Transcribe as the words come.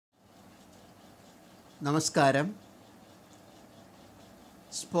നമസ്കാരം.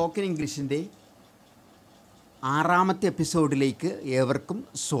 സ്പോക്കൺ ഇംഗ്ലീഷിൻ്റെ 6ാമത്തെ എപ്പിസോഡിലേക്ക് ഏവർക്കും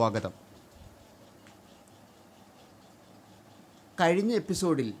സ്വാഗതം. കഴിഞ്ഞ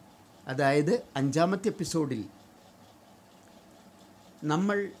എപ്പിസോഡിൽ, അതായത് 5ാമത്തെ എപ്പിസോഡിൽ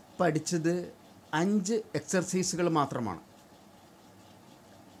നമ്മൾ പഠിച്ചത് 5 എക്സർസൈസുകൾ മാത്രമാണ്.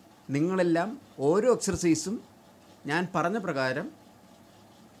 നിങ്ങളെല്ലാം ഓരോ എക്സർസൈസും ഞാൻ പറഞ്ഞ പ്രകാരം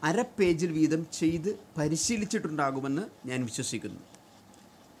അര പേജിൽ വീതം ചെയ്ത് പരിശീലിച്ചിട്ടുണ്ടാകുമെന്ന് ഞാൻ വിശ്വസിക്കുന്നു.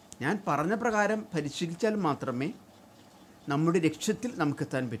 ഞാൻ പറഞ്ഞ പ്രകാരം പരിശീലിച്ചാൽ മാത്രമേ നമ്മുടെ ലക്ഷ്യത്തിൽ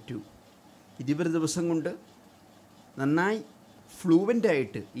നമുക്കെത്താൻ പറ്റൂ. 20 ദിവസം കൊണ്ട് നന്നായി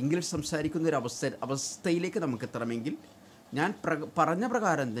ഫ്ലൂവൻ്റായിട്ട് ഇംഗ്ലീഷ് സംസാരിക്കുന്ന ഒരു അവസ്ഥയിലേക്ക് നമുക്കെത്തണമെങ്കിൽ ഞാൻ പറഞ്ഞ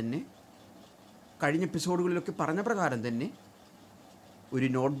പ്രകാരം തന്നെ, കഴിഞ്ഞ എപ്പിസോഡുകളിലൊക്കെ പറഞ്ഞ പ്രകാരം തന്നെ ഒരു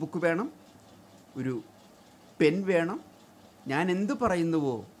നോട്ട്ബുക്ക് വേണം, ഒരു പെൻ വേണം. ഞാൻ എന്ത്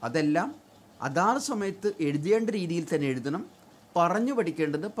പറയുന്നുവോ അതെല്ലാം അതാത് സമയത്ത് എഴുതേണ്ട രീതിയിൽ തന്നെ എഴുതണം. പറഞ്ഞു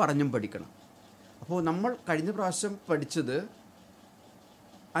പഠിക്കേണ്ടത് പറഞ്ഞും പഠിക്കണം. അപ്പോൾ നമ്മൾ കഴിഞ്ഞ പ്രാവശ്യം പഠിച്ചത്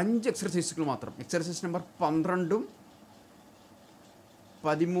 5 എക്സർസൈസുകൾ മാത്രം. എക്സർസൈസ് നമ്പർ 12ഉം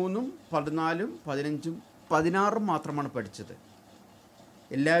 13ഉം 14ഉം 15ഉം 16ഉം മാത്രമാണ് പഠിച്ചത്.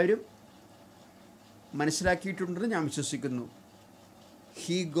 എല്ലാവരും മനസ്സിലാക്കിയിട്ടുണ്ടെന്ന് ഞാൻ വിശ്വസിക്കുന്നു.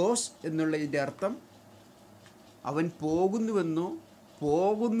 ഹീ ഗോസ് എന്നുള്ളതിൻ്റെ അർത്ഥം അവൻ പോകുന്നുവെന്നോ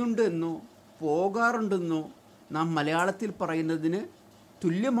പോകുന്നുണ്ട് എന്നോ പോകാറുണ്ടെന്നോ നാം മലയാളത്തിൽ പറയുന്നതിന്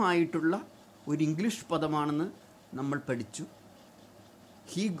തുല്യമായിട്ടുള്ള ഒരു ഇംഗ്ലീഷ് പദമാണെന്ന് നമ്മൾ പഠിച്ചു.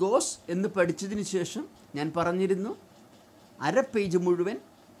 ഹീ ഗോസ് എന്ന് പഠിച്ചതിന് ശേഷം ഞാൻ പറഞ്ഞിരുന്നു, അര പേജ് മുഴുവൻ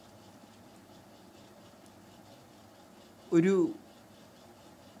ഒരു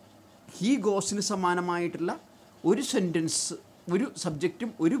ഹീ ഗോസിന് സമാനമായിട്ടുള്ള ഒരു സെൻറ്റൻസ്, ഒരു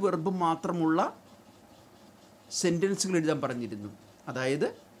സബ്ജക്റ്റും ഒരു വെർബും മാത്രമുള്ള സെൻറ്റൻസുകൾ എഴുതാൻ പറഞ്ഞിരുന്നു. അതായത്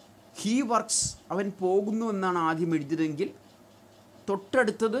ഹീ വർക്ക്സ്, അവൻ പോകുന്നു എന്നാണ് ആദ്യം എഴുതിയതെങ്കിൽ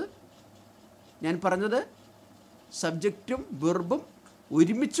തൊട്ടടുത്തത് ഞാൻ പറഞ്ഞത് സബ്ജക്റ്റും വെർബും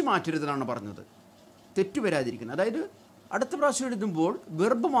ഒരുമിച്ച് മാറ്റരുതെന്നാണ് പറഞ്ഞത്, തെറ്റ് വരാതിരിക്കുന്നത്. അതായത് അടുത്ത പ്രാവശ്യം എഴുതുമ്പോൾ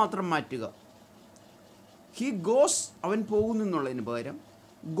വെർബ് മാത്രം മാറ്റുക. ഹീ ഗോസ്, അവൻ പോകുന്നു എന്നുള്ളതിന് പകരം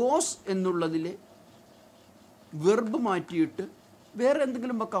ഗോസ് എന്നുള്ളതിൽ വെർബ് മാറ്റിയിട്ട് വേറെ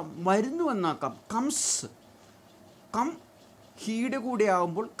എന്തെങ്കിലും വെക്കാം, വരുന്നു എന്നാക്കാം. കംസ്, കം ഹീയുടെ കൂടെ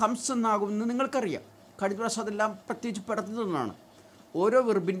ആകുമ്പോൾ കംസ് എന്നാകുമെന്ന് നിങ്ങൾക്കറിയാം. കഴിഞ്ഞ പ്രാവശ്യം അതെല്ലാം പ്രത്യേകിച്ച് പഠിത്തതാണ്. ഓരോ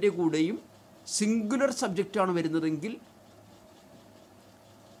വെർബിൻ്റെ കൂടെയും സിംഗുലർ സബ്ജക്റ്റാണ് വരുന്നതെങ്കിൽ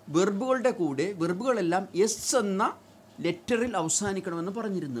വെർബുകളുടെ കൂടെ വെർബുകളെല്ലാം എസ് എന്ന ലെറ്ററിൽ അവസാനിക്കണമെന്ന്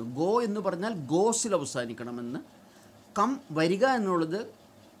പറഞ്ഞിരുന്നു. ഗോ എന്ന് പറഞ്ഞാൽ ഗോസിൽ അവസാനിക്കണമെന്ന്, കം വരിക എന്നുള്ളത്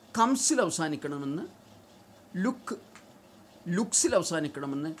കംസിൽ അവസാനിക്കണമെന്ന്, ലുക്ക് ലുക്സിൽ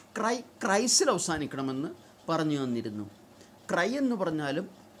അവസാനിക്കണമെന്ന്, ക്രൈസിൽ അവസാനിക്കണമെന്ന് പറഞ്ഞു തന്നിരുന്നു. ക്രൈ എന്ന് പറഞ്ഞാലും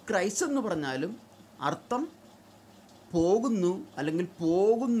ക്രൈസ് എന്ന് പറഞ്ഞാലും അർത്ഥം പോകുന്നു അല്ലെങ്കിൽ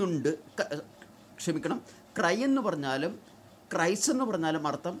പോകുന്നുണ്ട്. ക്രൈ എന്ന് പറഞ്ഞാലും ക്രൈസ് എന്ന് പറഞ്ഞാലും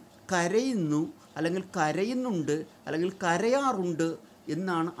അർത്ഥം കരയുന്നു അല്ലെങ്കിൽ കരയുന്നുണ്ട് അല്ലെങ്കിൽ കരയാറുണ്ട്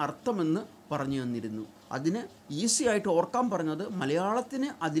എന്നാണ് അർത്ഥമെന്ന് പറഞ്ഞു തന്നിരുന്നു. അതിന് ഈസി ആയിട്ട് ഓർക്കാൻ പറഞ്ഞത്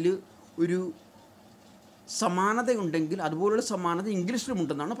മലയാളത്തിന് അതിൽ ഒരു സമാനതയുണ്ടെങ്കിൽ അതുപോലുള്ള സമാനത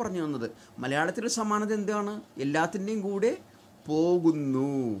ഇംഗ്ലീഷിലുമുണ്ടെന്നാണ് പറഞ്ഞു തന്നത്. മലയാളത്തിലെ സമാനത എന്താണ്? എല്ലാത്തിൻ്റെയും കൂടെ പോകുന്നു,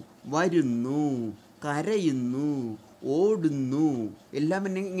 വരുന്നു, കരയുന്നു, ഓടുന്നു, എല്ലാം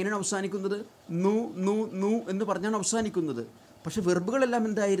ഇങ്ങനെയാണ് അവസാനിക്കുന്നത്. നു നു നു എന്ന് പറഞ്ഞാണ് അവസാനിക്കുന്നത്. പക്ഷെ വെർബുകളെല്ലാം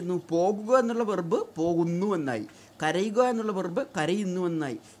എന്തായിരുന്നു? പോകുക എന്നുള്ള വെർബ് പോകുന്നു എന്നായി, കരയുക എന്നുള്ള വെർബ് കരയുന്നു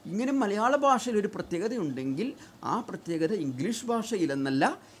എന്നായി. ഇങ്ങനെ മലയാള ഭാഷയിൽ ഒരു പ്രത്യേകതയുണ്ടെങ്കിൽ ആ പ്രത്യേകത ഇംഗ്ലീഷ് ഭാഷയിലെന്നല്ല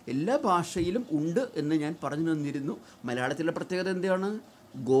എല്ലാ ഭാഷയിലും ഉണ്ട് എന്ന് ഞാൻ പറഞ്ഞു തന്നിരുന്നു. മലയാളത്തിലെ പ്രത്യേകത എന്താണ്?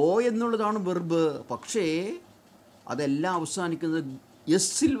 ഗോ എന്നുള്ളതാണ് വെർബ്, പക്ഷേ അതെല്ലാം അവസാനിക്കുന്നത്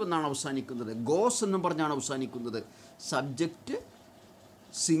എസ്സിൽ വന്നാണ് അവസാനിക്കുന്നത്. ഗോസ് എന്നും പറഞ്ഞാണ് അവസാനിക്കുന്നത്. സബ്ജക്റ്റ്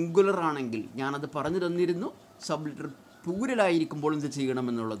സിംഗുലർ ആണെങ്കിൽ ഞാനത് പറഞ്ഞു തന്നിരുന്നു. സബ്ജക്റ്റ് പ്ലൂരലായിരിക്കുമ്പോൾ എന്ത്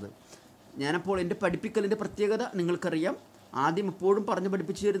ചെയ്യണമെന്നുള്ളത്. ഞാനപ്പോൾ എൻ്റെ പഠിപ്പിക്കലിൻ്റെ പ്രത്യേകത നിങ്ങൾക്കറിയാം. ആദ്യം എപ്പോഴും പറഞ്ഞ്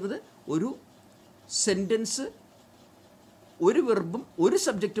പഠിപ്പിച്ചു തരുന്നത് ഒരു സെൻറ്റൻസ് ഒരു വെർബും ഒരു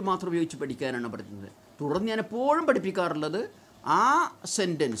സബ്ജക്റ്റ് മാത്രം ഉപയോഗിച്ച് പഠിക്കാനാണ് പഠിക്കുന്നത്. തുടർന്ന് ഞാൻ എപ്പോഴും പഠിപ്പിക്കാറുള്ളത് ആ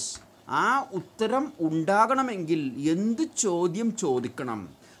സെൻറ്റൻസ്, ആ ഉത്തരം ഉണ്ടാകണമെങ്കിൽ എന്ത് ചോദ്യം ചോദിക്കണം,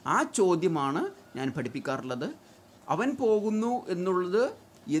 ആ ചോദ്യമാണ് ഞാൻ പഠിപ്പിക്കാറുള്ളത്. അവൻ പോകുന്നു എന്നുള്ളത്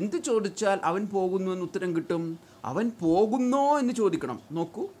എന്ത് ചോദിച്ചാൽ അവൻ പോകുന്നു എന്ന് ഉത്തരം കിട്ടും? അവൻ പോകുന്നോ എന്ന് ചോദിക്കണം.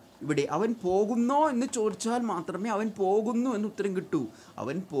 നോക്കൂ, ഇവിടെ അവൻ പോകുന്നോ എന്ന് ചോദിച്ചാൽ മാത്രമേ അവൻ പോകുന്നു എന്ന് ഉത്തരം കിട്ടൂ.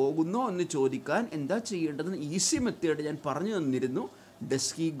 അവൻ പോകുന്നോ എന്ന് ചോദിക്കാൻ എന്താ ചെയ്യേണ്ടതെന്ന് ഈസി മെത്തേഡ് ഞാൻ പറഞ്ഞു തന്നിരുന്നു.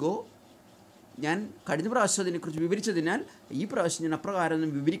 Does he go? ഞാൻ കഴിഞ്ഞ പ്രാവശ്യം അതിനെക്കുറിച്ച് വിവരിച്ചതിനാൽ ഈ പ്രാവശ്യം ഞാൻ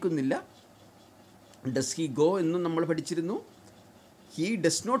അപ്രകാരമൊന്നും വിവരിക്കുന്നില്ല. ഡസ് ഹി ഗോ എന്നും നമ്മൾ പഠിച്ചിരുന്നു. ഹീ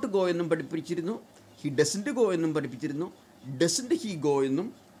ഡസ് നോട്ട് ഗോ എന്നും പഠിപ്പിച്ചിരുന്നു. ഹി ഡസൻറ്റ് ഗോ എന്നും പഠിപ്പിച്ചിരുന്നു, ഡസൻറ്റ് ഹി ഗോ എന്നും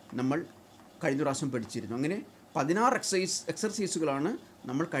നമ്മൾ കഴിഞ്ഞ പ്രാവശ്യം പഠിച്ചിരുന്നു. അങ്ങനെ 16 എക്സർസൈസുകളാണ്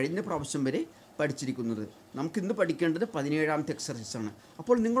നമ്മൾ കഴിഞ്ഞ പ്രാവശ്യം വരെ പഠിച്ചിരിക്കുന്നത്. നമുക്കിന്ന് പഠിക്കേണ്ടത് 17ാമത്തെ എക്സർസൈസാണ്.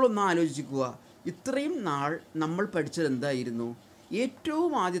 അപ്പോൾ നിങ്ങളൊന്ന് ആലോചിക്കുക, ഇത്രയും നാൾ നമ്മൾ പഠിച്ചത് എന്തായിരുന്നു?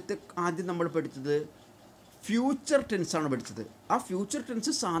 ഏറ്റവും ആദ്യം നമ്മൾ പഠിച്ചത് ഫ്യൂച്ചർ ടെൻസാണ് പഠിച്ചത്. ആ ഫ്യൂച്ചർ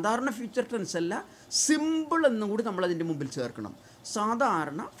ടെൻസ് സാധാരണ ഫ്യൂച്ചർ ടെൻസ് അല്ല, സിമ്പിൾ എന്നും കൂടി നമ്മളതിൻ്റെ മുമ്പിൽ ചേർക്കണം.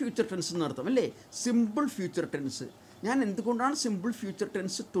 സാധാരണ ഫ്യൂച്ചർ ടെൻസ് എന്നർത്ഥം അല്ലേ, സിമ്പിൾ ഫ്യൂച്ചർ ടെൻസ്. ഞാൻ എന്തുകൊണ്ടാണ് സിമ്പിൾ ഫ്യൂച്ചർ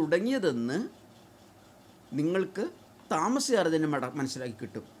ടെൻസ് തുടങ്ങിയതെന്ന് നിങ്ങൾക്ക് താമസിയാതെ തന്നെ മനസ്സിലാക്കി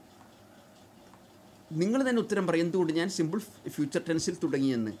കിട്ടും. നിങ്ങൾ തന്നെ ഉത്തരം പറയും എന്തുകൊണ്ട് ഞാൻ സിമ്പിൾ ഫ്യൂച്ചർ ടെൻസിൽ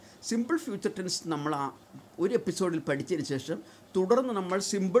തുടങ്ങിയെന്ന്. സിമ്പിൾ ഫ്യൂച്ചർ ടെൻസ് നമ്മൾ ഒരു എപ്പിസോഡിൽ പഠിച്ചതിന് ശേഷം തുടർന്ന് നമ്മൾ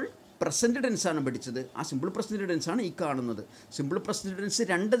സിമ്പിൾ പ്രസൻറ്റ് ടെൻസാണ് പഠിച്ചത്. ആ സിമ്പിൾ പ്രസൻറ്റ് ടെൻസാണ് ഈ കാണുന്നത്. സിമ്പിൾ പ്രസൻറ്റ് ടെൻസ്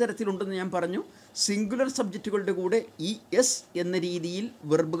 2 തരത്തിലുണ്ടെന്ന് ഞാൻ പറഞ്ഞു. സിംഗുലർ സബ്ജക്റ്റുകളുടെ കൂടെ ഈ എസ് എന്ന രീതിയിൽ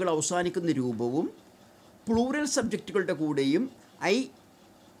വെർബുകൾ അവസാനിക്കുന്ന രൂപവും, പ്ലൂറൽ സബ്ജക്റ്റുകളുടെ കൂടെയും ഐ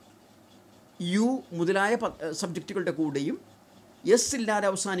യു മുതലായ സബ്ജക്റ്റുകളുടെ കൂടെയും എസ് ഇല്ലാതെ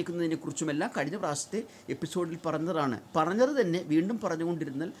അവസാനിക്കുന്നതിനെക്കുറിച്ചുമെല്ലാം കഴിഞ്ഞ പ്രാവശ്യത്തെ എപ്പിസോഡിൽ പറഞ്ഞത് തന്നെ വീണ്ടും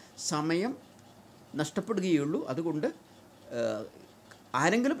പറഞ്ഞുകൊണ്ടിരുന്നാൽ സമയം നഷ്ടപ്പെടുകയുള്ളൂ. അതുകൊണ്ട്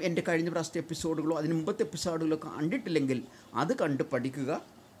ആരെങ്കിലും എൻ്റെ കഴിഞ്ഞ പ്രാവശ്യത്തെ എപ്പിസോഡുകളോ അതിന് മുമ്പത്തെ എപ്പിസോഡുകളോ കണ്ടിട്ടില്ലെങ്കിൽ അത് കണ്ട് പഠിക്കുക.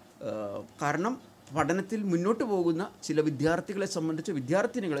 കാരണം പഠനത്തിൽ മുന്നോട്ട് പോകുന്ന ചില വിദ്യാർത്ഥിനികളെ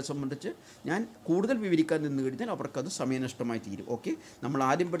സംബന്ധിച്ച് ഞാൻ കൂടുതൽ വിവരിക്കാൻ നിന്ന് കഴിഞ്ഞാൽ അവർക്കത് സമയനഷ്ടമായി തീരും. ഓക്കെ, നമ്മൾ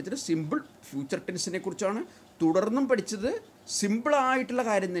ആദ്യം പഠിച്ചത് സിമ്പിൾ ഫ്യൂച്ചർ ടെൻസിനെ കുറിച്ചാണ്. തുടർന്നും പഠിച്ചത് സിമ്പിളായിട്ടുള്ള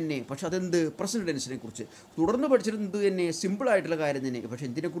കാര്യം തന്നെ, പക്ഷെ അതെന്ത് പ്രസൻറ്റ് ടെൻസിനെ കുറിച്ച്. തുടർന്ന് പഠിച്ചത് എന്ത് തന്നെ, സിമ്പിളായിട്ടുള്ള കാര്യം തന്നെ, പക്ഷേ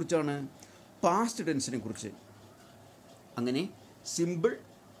എന്തിനെക്കുറിച്ചാണ്? പാസ്റ്റ് ടെൻസിനെ കുറിച്ച്. അങ്ങനെ സിമ്പിൾ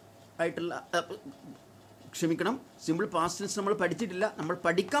പാസ്റ്റ് ടെൻസ് നമ്മൾ പഠിച്ചിട്ടില്ല, നമ്മൾ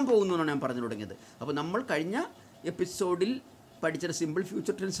പഠിക്കാൻ പോകുന്നു എന്നാണ് ഞാൻ പറഞ്ഞു തുടങ്ങിയത്. അപ്പോൾ നമ്മൾ കഴിഞ്ഞ എപ്പിസോഡിൽ പഠിച്ചത് സിമ്പിൾ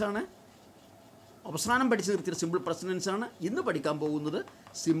ഫ്യൂച്ചർ ടെൻസാണ്, അവസാനം പഠിച്ചു നിർത്തിയത് സിമ്പിൾ പ്രസൻറ്റ് ടെൻസാണ്. ഇന്ന് പഠിക്കാൻ പോകുന്നത്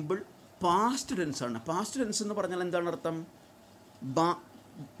സിമ്പിൾ പാസ്റ്റ് ടെൻസാണ്. പാസ്റ്റ് ടെൻസ് എന്ന് പറഞ്ഞാൽ എന്താണ് അർത്ഥം?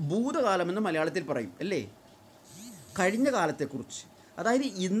 ഭൂതകാലമെന്ന് മലയാളത്തിൽ പറയും അല്ലേ, കഴിഞ്ഞ കാലത്തെക്കുറിച്ച്. അതായത്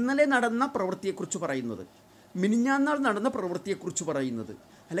ഇന്നലെ നടന്ന പ്രവൃത്തിയെക്കുറിച്ച് പറയുന്നത്, മിനിഞ്ഞാന്നാൾ നടന്ന പ്രവൃത്തിയെക്കുറിച്ച് പറയുന്നത്,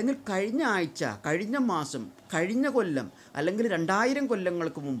 അല്ലെങ്കിൽ കഴിഞ്ഞ ആഴ്ച, കഴിഞ്ഞ മാസം, കഴിഞ്ഞ കൊല്ലം, അല്ലെങ്കിൽ 2000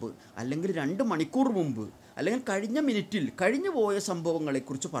 കൊല്ലങ്ങൾക്ക് മുമ്പ്, അല്ലെങ്കിൽ 2 മണിക്കൂർ മുമ്പ്, അല്ലെങ്കിൽ കഴിഞ്ഞ മിനിറ്റിൽ കഴിഞ്ഞു പോയ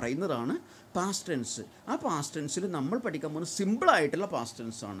സംഭവങ്ങളെക്കുറിച്ച് പറയുന്നതാണ് പാസ്റ്റ് ടെൻസ്. ആ പാസ്റ്റ് ടെൻസിൽ നമ്മൾ പഠിക്കാൻ പോകുന്നത് സിമ്പിളായിട്ടുള്ള പാസ്റ്റ്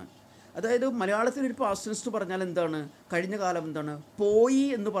ടെൻസാണ്. അതായത് മലയാളത്തിൽ ഒരു പാസ്റ്റ് ടെൻസ് എന്ന് പറഞ്ഞാൽ എന്താണ്? കഴിഞ്ഞ കാലം എന്താണ്? പോയി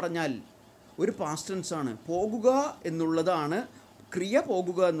എന്ന് പറഞ്ഞാൽ ഒരു പാസ്റ്റ് ടെൻസാണ്. പോകുക എന്നുള്ളതാണ് ക്രിയ,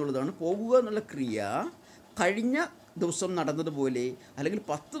 പോകുക എന്നുള്ളതാണ്. പോകുക എന്നുള്ള ക്രിയ കഴിഞ്ഞ ദിവസം നടന്നതുപോലെ, അല്ലെങ്കിൽ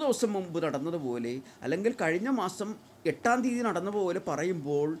 10 ദിവസം മുമ്പ് നടന്നതുപോലെ, അല്ലെങ്കിൽ കഴിഞ്ഞ മാസം 8-ാം തീയതി നടന്നതുപോലെ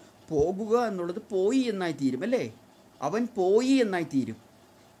പറയുമ്പോൾ പോകുക എന്നുള്ളത് പോയി എന്നായി തീരും അല്ലേ. അവൻ പോയി എന്നായി തീരും.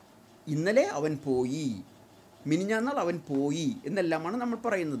 ഇന്നലെ അവൻ പോയി, മിനിഞ്ഞാന്നാൾ അവൻ പോയി എന്നെല്ലാമാണ് നമ്മൾ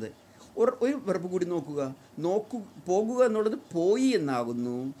പറയുന്നത്. ഒരു വെർബ് കൂടി നോക്കുക. പോകുക എന്നുള്ളത് പോയി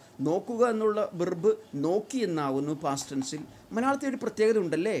എന്നാകുന്നു. നോക്കുക എന്നുള്ള വെർബ് നോക്കി എന്നാകുന്നു പാസ്റ്റ് ടെൻസിൽ. മലയാളത്തിൽ ഒരു പ്രത്യേകത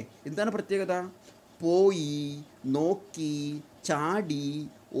ഉണ്ടല്ലേ. എന്താണ് പ്രത്യേകത? പോയി, നോക്കി, ചാടി,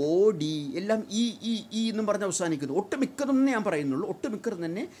 ഓടി എല്ലാം ഈ എന്നും പറഞ്ഞ് അവസാനിക്കുന്നു. ഒട്ടുമിക്കതെന്ന് ഞാൻ പറയുന്നുള്ളൂ. ഒട്ടുമിക്കതും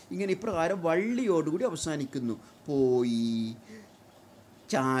തന്നെ ഇങ്ങനെ ഇപ്രകാരം വള്ളിയോടുകൂടി അവസാനിക്കുന്നു. പോയി,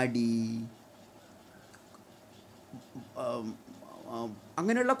 ചാടി,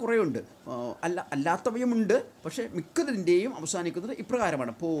 അങ്ങനെയുള്ള കുറേയുണ്ട്. അല്ലാത്തവയുമുണ്ട്, പക്ഷേ മിക്കതിൻ്റെയും അവസാനിക്കുന്നത്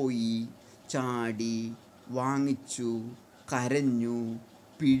ഇപ്രകാരമാണ്: പോയി, ചാടി, വാങ്ങിച്ചു, കരഞ്ഞു,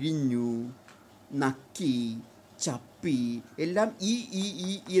 പിഴിഞ്ഞു, നക്കി, ചപ്പി എല്ലാം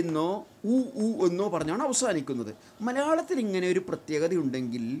ഈ എന്നോ ഊ എന്നോ പറഞ്ഞാണ് അവസാനിക്കുന്നത്. മലയാളത്തിൽ ഇങ്ങനെ ഒരു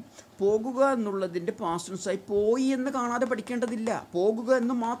പ്രത്യേകതയുണ്ടെങ്കിൽ പോകുക എന്നുള്ളതിൻ്റെ പാസ്റ്റ് ടെൻസായി പോയി എന്ന് കാണാതെ പഠിക്കേണ്ടതില്ല. പോകുക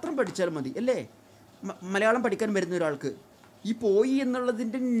എന്ന് മാത്രം പഠിച്ചാൽ മതി അല്ലേ. മലയാളം പഠിക്കാൻ വരുന്ന ഒരാൾക്ക് ഈ പോയി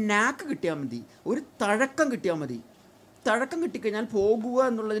എന്നുള്ളതിൻ്റെ നാക്ക് കിട്ടിയാൽ മതി, ഒരു തഴക്കം കിട്ടിയാൽ മതി. തഴക്കം കിട്ടിക്കഴിഞ്ഞാൽ പോകുക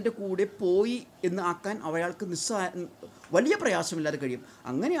എന്നുള്ളതിൻ്റെ കൂടെ പോയി എന്ന് ആക്കാൻ അയാൾക്ക് വലിയ പ്രയാസമില്ലാതെ കഴിയും.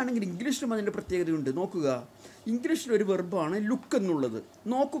 അങ്ങനെയാണെങ്കിൽ ഇംഗ്ലീഷിലും അതിൻ്റെ പ്രത്യേകതയുണ്ട്. നോക്കുക, ഇംഗ്ലീഷിലൊരു വെർബാണ് ലുക്ക് എന്നുള്ളത്,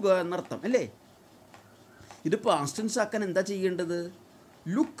 നോക്കുക എന്നർത്ഥം അല്ലേ. ഇത് പാസ്റ്റ് ടെൻസ് ആക്കാൻ എന്താ ചെയ്യേണ്ടത്?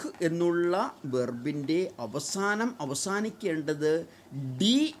 ലുക്ക് എന്നുള്ള വെർബിൻ്റെ അവസാനിക്കേണ്ടത്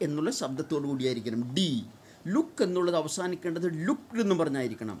ഡി എന്നുള്ള ശബ്ദത്തോടു കൂടിയായിരിക്കണം. ഡി. ലുക്ക് എന്നുള്ളത് അവസാനിക്കേണ്ടത് ലുക്ക്ഡ് എന്ന്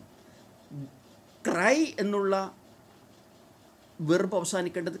പറഞ്ഞായിരിക്കണം. ക്രൈ എന്നുള്ള വെർബ്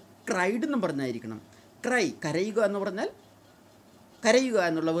അവസാനിക്കേണ്ടത് ക്രൈഡ് എന്നും പറഞ്ഞായിരിക്കണം. ക്രൈ, കരയുക എന്ന് പറഞ്ഞാൽ കരയുക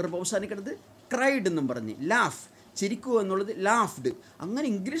എന്നുള്ള വെർബ് അവസാനിക്കേണ്ടത് ക്രൈഡ് എന്നും പറഞ്ഞ്. ലാഫ്, ചിരിക്കുക എന്നുള്ളത് ലാഫ്ഡ്. അങ്ങനെ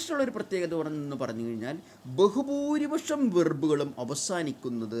ഇംഗ്ലീഷിലുള്ളൊരു പ്രത്യേകത എന്ന് പറഞ്ഞു കഴിഞ്ഞാൽ ബഹുഭൂരിപക്ഷം വെർബുകളും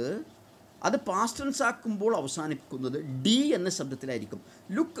അവസാനിക്കുന്നത് അത് പാസ്റ്റ് ടെൻസ് ആക്കുമ്പോൾ അവസാനിക്കുന്നത് ഡി എന്ന ശബ്ദത്തിലായിരിക്കും.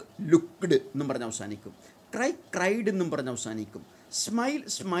 ലുക്ക് ലുക്ക്ഡ് എന്നും പറഞ്ഞ് അവസാനിക്കും. ക്രൈ ക്രൈഡ് എന്നും പറഞ്ഞ് അവസാനിക്കും. സ്മൈൽ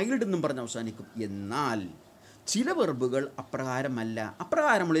സ്മൈൽഡ് എന്നും പറഞ്ഞ് അവസാനിക്കും. എന്നാൽ ചില വെർബുകൾ അപ്രകാരമല്ല.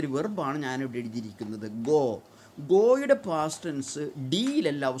 അപ്രകാരമുള്ളൊരു വെർബാണ് ഞാനിവിടെ എഴുതിയിരിക്കുന്നത്. ഗോ. ഗോയുടെ പാസ്റ്റ് ടെൻസ്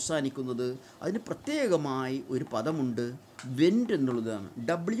ഡിയിലല്ല അവസാനിക്കുന്നത്. അതിന് പ്രത്യേകമായി ഒരു പദമുണ്ട്, വെൻറ്റ് എന്നുള്ളതാണ്.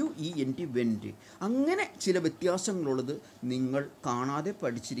 WENT, went. അങ്ങനെ ചില വ്യത്യാസങ്ങളുള്ളത് നിങ്ങൾ കാണാതെ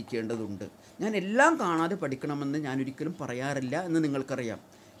പഠിച്ചിരിക്കേണ്ടതുണ്ട്. ഞാൻ എല്ലാം കാണാതെ പഠിക്കണമെന്ന് ഞാൻ ഒരിക്കലും പറയാറില്ല എന്ന് നിങ്ങൾക്കറിയാം.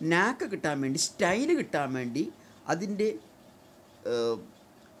 നാക്ക് കിട്ടാൻ വേണ്ടി, സ്റ്റൈല് കിട്ടാൻ വേണ്ടി, അതിൻ്റെ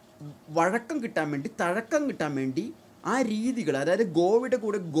വഴക്കം കിട്ടാൻ വേണ്ടി, തഴക്കം കിട്ടാൻ വേണ്ടി ആ രീതികൾ, അതായത് ഗോയുടെ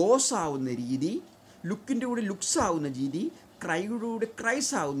കൂടെ ഗോസ് ആവുന്ന രീതി, ലുക്കിൻ്റെ കൂടെ ലുക്സ് ആവുന്ന രീതി, ക്രൈയുടെ കൂടെ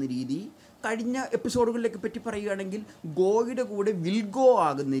ക്രൈസ് ആവുന്ന രീതി, കഴിഞ്ഞ എപ്പിസോഡുകളിലേക്ക് പറ്റി പറയുകയാണെങ്കിൽ ഗോയുടെ കൂടെ വിൽഗോ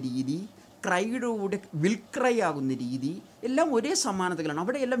ആകുന്ന രീതി, ക്രൈയുടെ കൂടെ വിൽക്രൈ ആകുന്ന രീതി, എല്ലാം ഒരേ സമാനതകളാണ്.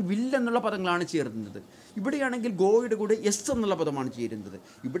 അവിടെയെല്ലാം വിൽ എന്നുള്ള പദങ്ങളാണ് ചേരുന്നത്. ഇവിടെയാണെങ്കിൽ ഗോയുടെ കൂടെ എസ് എന്നുള്ള പദമാണ് ചേരുന്നത്.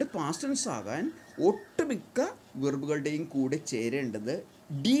 ഇവിടെ പാസ്റ്റ് ടെൻസ് ആകാൻ ഒട്ടുമിക്ക വെർബുകളുടെയും കൂടെ ചേരേണ്ടത്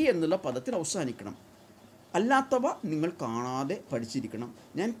ഡി എന്നുള്ള പദത്തിൽ അവസാനിക്കണം. അല്ലാത്തവ നിങ്ങൾ കാണാതെ പഠിച്ചിരിക്കണം.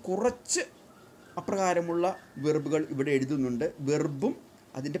 ഞാൻ കുറച്ച് അപ്രകാരമുള്ള വെർബുകൾ ഇവിടെ എഴുതുന്നുണ്ട്. വെർബും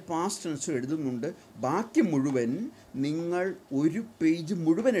അതിൻ്റെ പാസ്റ്റ് ടെൻസും എഴുതുന്നുണ്ട്. ബാക്കി മുഴുവൻ നിങ്ങൾ ഒരു പേജ്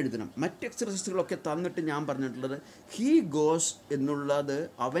മുഴുവൻ എഴുതണം. മറ്റ് എക്സർസൈസുകളൊക്കെ തന്നിട്ട് ഞാൻ പറഞ്ഞിട്ടുള്ളത് ഹീ ഗോസ് എന്നുള്ളത്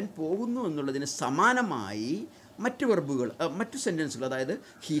അവൻ പോകുന്നു എന്നുള്ളതിന് സമാനമായി മറ്റ് വെർബുകൾ, മറ്റ് സെൻറ്റൻസുകൾ, അതായത്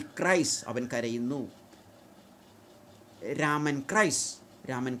ഹീ ക്രൈസ് അവൻ കരയുന്നു, രാമൻ ക്രൈസ്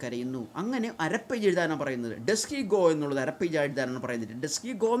രാമൻ കരയുന്നു. അങ്ങനെ അരപ്പേജ് എഴുതാനാണ് പറയുന്നത്. ഡെസ്കി ഗോ എന്നുള്ളത് അരപ്പേജ് എഴുതാനാണ് പറയുന്നത്.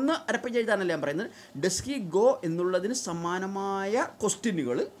 ഡെസ്കി ഗോ എന്ന് അരപ്പേജ് എഴുതാനല്ല ഞാൻ പറയുന്നത്. ഡെസ്കി ഗോ എന്നുള്ളതിന് സമാനമായ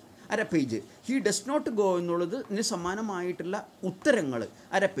ക്വസ്റ്റ്യനുകൾ അരപ്പേജ്. ഹി ഡസ് നോട്ട് ഗോ എന്നുള്ളതിന് സമാനമായിട്ടുള്ള ഉത്തരങ്ങൾ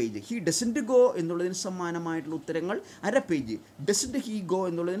അരപ്പേജ്. ഹി ഡസൻറ്റ് ഗോ എന്നുള്ളതിന് സമാനമായിട്ടുള്ള ഉത്തരങ്ങൾ അരപ്പേജ്. ഡസൻറ്റ് ഹി ഗോ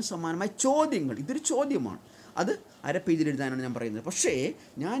എന്നുള്ളതിന് സമാനമായ ചോദ്യങ്ങൾ, ഇതൊരു ചോദ്യമാണ്, അത് അരപ്പേജിൽ എഴുതാനാണ് ഞാൻ പറയുന്നത്. പക്ഷേ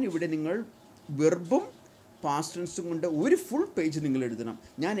ഞാനിവിടെ നിങ്ങൾ വെർബും പാസ്റ്റ് ടെൻസും കൊണ്ട് ഒരു ഫുൾ പേജ് നിങ്ങൾ എഴുതണം.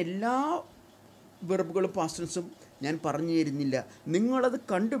 ഞാൻ എല്ലാ വെർബുകളും പാസ്റ്റ് ടെൻസും ഞാൻ പറഞ്ഞു തരുന്നില്ല. നിങ്ങളത്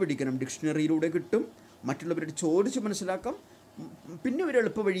കണ്ടുപിടിക്കണം. ഡിക്ഷണറിയിലൂടെ കിട്ടും, മറ്റുള്ളവരോട് ചോദിച്ച് മനസ്സിലാക്കാം. പിന്നെ ഒരു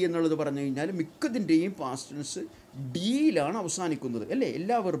എളുപ്പ വഴി എന്നുള്ളത് പറഞ്ഞു കഴിഞ്ഞാൽ മിക്കതിൻ്റെയും പാസ്റ്റ് ടെൻസ് ഡിയിലാണ് അവസാനിക്കുന്നത്, അല്ലേ?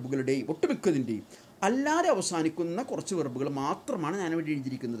 എല്ലാ വെർബുകളുടെയും ഒട്ടുമിക്കതിൻ്റെയും. അല്ലാതെ അവസാനിക്കുന്ന കുറച്ച് വെർബുകൾ മാത്രമാണ് ഞാനിവിടെ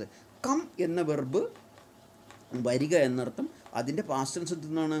എഴുതിയിരിക്കുന്നത്. കം എന്ന വെർബ് വരിക എന്നർത്ഥം. അതിൻ്റെ പാസ്റ്റ് ടെൻസ്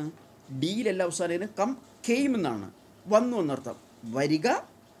എന്താണ്? ഡിയിലല്ല അവസാനിക്കുന്നത്. കം കെയിം എന്നാണ്. വന്നു എന്നർത്ഥം. വരിക,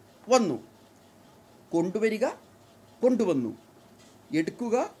 വന്നു. കൊണ്ടുവരിക, കൊണ്ടുവന്നു.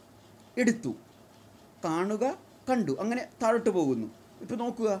 എടുക്കുക, എടുത്തു. കാണുക, കണ്ടു. അങ്ങനെ താഴോട്ട് പോകുന്നു. ഇപ്പോൾ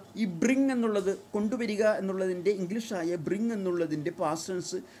നോക്കുക, ഈ ബ്രിങ് എന്നുള്ളത്, കൊണ്ടുവരിക എന്നുള്ളതിൻ്റെ ഇംഗ്ലീഷായ ബ്രിങ് എന്നുള്ളതിൻ്റെ പാസ്റ്റ്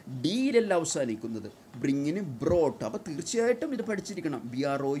ടെൻസ് ഡിയിലല്ല അവസാനിക്കുന്നത്. ബ്രിങ്ങിന് ബ്രോട്ട്. അപ്പോൾ തീർച്ചയായിട്ടും ഇത് പഠിച്ചിരിക്കണം.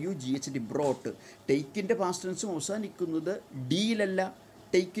 BROUGHT, brought. ടേക്കിൻ്റെ പാസ്റ്റ് ടെൻസും അവസാനിക്കുന്നത് ഡിയിലല്ല.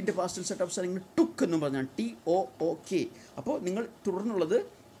 ടേക്കിൻ്റെ പാസ്റ്റ് ടെൻസ് ആയിട്ട് അവസാനിക്കുന്നത് ടുക്ക് എന്നും പറഞ്ഞാൽ TOOK. അപ്പോൾ നിങ്ങൾ തുടർന്നുള്ളത്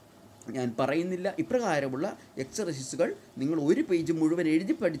ഞാൻ പറയുന്നില്ല. ഇപ്രകാരമുള്ള എക്സർസൈസുകൾ നിങ്ങൾ ഒരു പേജ് മുഴുവൻ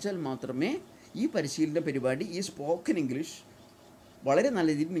എഴുതി പഠിച്ചാൽ മാത്രമേ ഈ പരിശീലന പരിപാടി, ഈ സ്പോക്കൺ ഇംഗ്ലീഷ് വളരെ നല്ല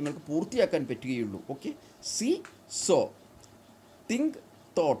രീതിയിൽ നിങ്ങൾക്ക് പൂർത്തിയാക്കാൻ പറ്റുകയുള്ളൂ. Okay. C, so, think,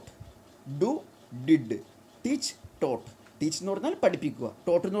 thought, do, did, teach, taught. Teach എന്ന് പറഞ്ഞാൽ പഠിപ്പിക്കുക.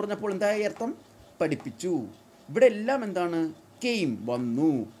 ടോട്ട് എന്ന് പറഞ്ഞപ്പോൾ എന്തായ അർത്ഥം? പഠിപ്പിച്ചു. ഇവിടെ എല്ലാം എന്താണ്? കെയിം,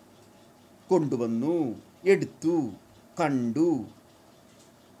 വന്നു, കൊണ്ടുവന്നു, എടുത്തു, കണ്ടു,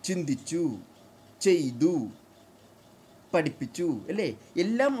 ചിന്തിച്ചു, ചെയ്തു, പഠിപ്പിച്ചു, അല്ലേ?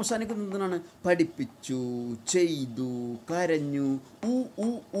 എല്ലാം അവസാനിക്കുന്നതാണ് പഠിപ്പിച്ചു, ചെയ്തു, കരഞ്ഞു, ഊ ഊ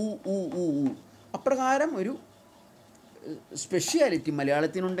ഊ ഊ ഊ ഊ. അപ്രകാരം ഒരു സ്പെഷ്യാലിറ്റി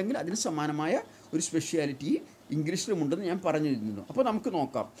മലയാളത്തിനുണ്ടെങ്കിൽ അതിന് സമാനമായ ഒരു സ്പെഷ്യാലിറ്റി ഇംഗ്ലീഷിലുമുണ്ടെന്ന് ഞാൻ പറഞ്ഞിരുന്നു. അപ്പോൾ നമുക്ക്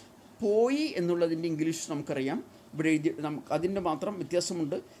നോക്കാം. പോയി എന്നുള്ളതിൻ്റെ ഇംഗ്ലീഷ് നമുക്കറിയാം. ഇവിടെ എഴുതി അതിൻ്റെ മാത്രം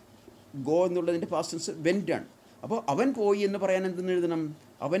വ്യത്യാസമുണ്ട്. ഗോ എന്നുള്ളതിൻ്റെ പാസ്റ്റ് ടെൻസ് വെൻ്റ് ആണ്. അപ്പോൾ അവൻ പോയി എന്ന് പറയാൻ എന്തെന്ന് എഴുതണം?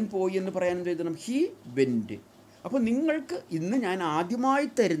 അവൻ പോയി എന്ന് പറയാൻ എന്ത് എഴുതണം? He vent. അപ്പോൾ നിങ്ങൾക്ക് ഇന്ന് ഞാൻ ആദ്യമായി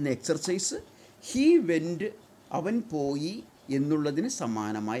തരുന്ന എക്സർസൈസ് ഹി വെൻ്റ്, അവൻ പോയി എന്നുള്ളതിന്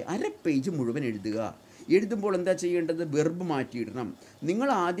സമാനമായി അര പേജ് മുഴുവൻ എഴുതുക. എഴുതുമ്പോൾ എന്താ ചെയ്യേണ്ടത്? വെർബ് മാറ്റിയിടണം. നിങ്ങൾ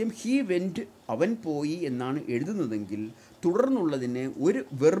ആദ്യം ഹി വെൻ്റ്, അവൻ പോയി എന്നാണ് എഴുതുന്നതെങ്കിൽ തുടർന്നുള്ളതിന് ഒരു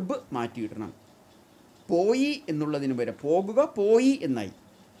വെർബ് മാറ്റിയിടണം. പോയി എന്നുള്ളതിന് പകരം പോകുക, പോയി എന്നായി.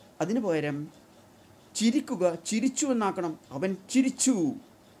 അതിന് പകരം ചിരിക്കുക, ചിരിച്ചു എന്നാക്കണം. അവൻ ചിരിച്ചു,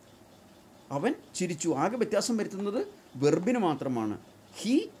 അവൻ ചിരിച്ചു. ആകെ വ്യത്യാസം വരുത്തുന്നത് വെർബിന് മാത്രമാണ്.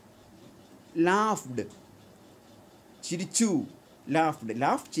 ഹി ലാഫ്ഡ്, ചിരിച്ചു, ലാഫ്ഡ്.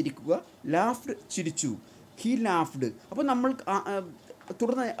 ലാഫ് ചിരിക്കുക, ലാഫ്ഡ് ചിരിച്ചു. He laughed. അപ്പോൾ നമ്മൾ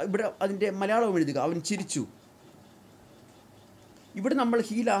തുടർന്ന് ഇവിടെ അതിൻ്റെ മലയാളം എഴുതുക. അവൻ ചിരിച്ചു. ഇവിടെ നമ്മൾ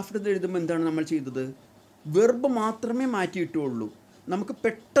ഹീ ലാഫ്ഡ് എന്ന് എഴുതുമ്പോൾ എന്താണ് നമ്മൾ ചെയ്തത്? വെർബ് മാത്രമേ മാറ്റിയിട്ടുള്ളൂ. നമുക്ക്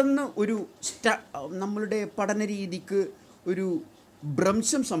പെട്ടെന്ന് ഒരു നമ്മളുടെ പഠന രീതിക്ക് ഒരു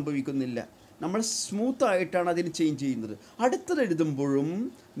ഭ്രംശം സംഭവിക്കുന്നില്ല. നമ്മൾ സ്മൂത്തായിട്ടാണ് അതിന് ചേഞ്ച് ചെയ്യുന്നത്. അടുത്തത് എഴുതുമ്പോഴും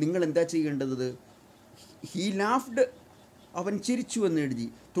നിങ്ങൾ എന്താ ചെയ്യേണ്ടത്? ഹീ ലാഫ്ഡ്, അവൻ ചിരിച്ചു എന്ന് എഴുതി.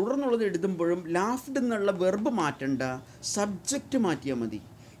 തുടർന്നുള്ളത് എഴുതുമ്പോഴും ലാഫ്ഡ് എന്നുള്ള വെർബ് മാറ്റണ്ട, സബ്ജക്റ്റ് മാറ്റിയാൽ മതി.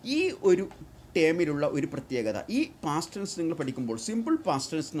 ഈ ഒരു ടേമിലുള്ള ഒരു പ്രത്യേകത ഈ പാസ്റ്റ് ടെൻസ് നിങ്ങൾ പഠിക്കുമ്പോൾ, സിമ്പിൾ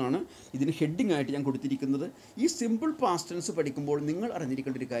പാസ്റ്റ് ടെൻസ് എന്നാണ് ഇതിന് ഹെഡിങ് ആയിട്ട് ഞാൻ കൊടുത്തിരിക്കുന്നത്. ഈ സിമ്പിൾ പാസ്റ്റ് ടെൻസ് പഠിക്കുമ്പോൾ നിങ്ങൾ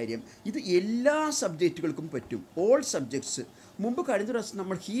അറിഞ്ഞിരിക്കേണ്ട ഒരു കാര്യം, ഇത് എല്ലാ സബ്ജക്റ്റുകൾക്കും പറ്റും, ഓൾ സബ്ജക്ട്സ്. മുമ്പ് കഴിഞ്ഞ പ്രാവശ്യം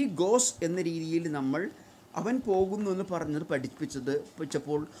നമ്മൾ ഹീ ഗോസ് എന്ന രീതിയിൽ നമ്മൾ അവൻ പോകുന്നു എന്ന് പറഞ്ഞത്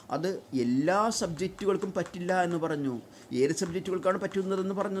പഠിപ്പിച്ചപ്പോൾ അത് എല്ലാ സബ്ജക്റ്റുകൾക്കും പറ്റില്ല എന്ന് പറഞ്ഞു. ഏത് സബ്ജക്റ്റുകൾക്കാണ്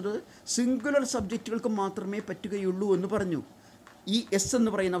പറ്റുന്നതെന്ന് പറഞ്ഞത്? സിംഗുലർ സബ്ജക്റ്റുകൾക്ക് മാത്രമേ പറ്റുകയുള്ളൂ എന്ന് പറഞ്ഞു. ഈ എസ്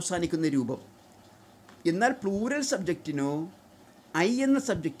എന്ന് പറയുന്ന അവസാനിക്കുന്ന രൂപം. എന്നാൽ പ്ലൂരൽ സബ്ജക്റ്റിനോ ഐ എന്ന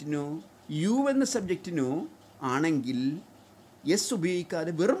സബ്ജക്റ്റിനോ യു എന്ന സബ്ജക്റ്റിനോ ആണെങ്കിൽ എസ്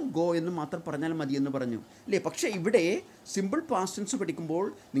ഉപയോഗിക്കാതെ വെറും ഗോ എന്ന് മാത്രം പറഞ്ഞാൽ മതി എന്ന് പറഞ്ഞു അല്ലേ? പക്ഷേ ഇവിടെ സിമ്പിൾ പാസ്റ്റ് ടെൻസ് പഠിക്കുമ്പോൾ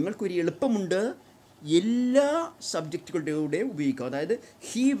നിങ്ങൾക്കൊരു എളുപ്പമുണ്ട്, എല്ലാ സബ്ജക്റ്റുകളുടെ ഉപയോഗിക്കാം. അതായത്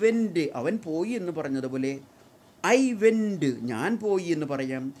ഹീ വെൻറ്റ്, അവൻ പോയി എന്ന് പറഞ്ഞതുപോലെ ഐ വെൻറ്റ്, ഞാൻ പോയി എന്ന്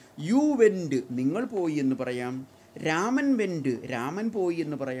പറയാം. യു വെൻറ്റ്, നിങ്ങൾ പോയി എന്ന് പറയാം. രാമൻ വെൻറ്റ്, രാമൻ പോയി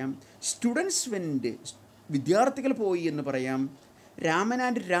എന്ന് പറയാം. സ്റ്റുഡൻസ് വെൻറ്റ്, വിദ്യാർത്ഥികൾ പോയി എന്ന് പറയാം. രാമൻ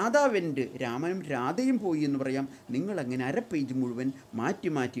ആൻഡ് രാധ വെൻറ്റ്, രാമനും രാധയും പോയി എന്ന് പറയാം. നിങ്ങളങ്ങനെ അര പേജ് മുഴുവൻ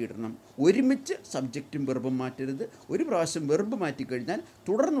മാറ്റി ഇടണം. ഒരുമിച്ച് സബ്ജക്റ്റും വെർബും മാറ്റരുത്. ഒരു പ്രാവശ്യം വെർബ് മാറ്റിക്കഴിഞ്ഞാൽ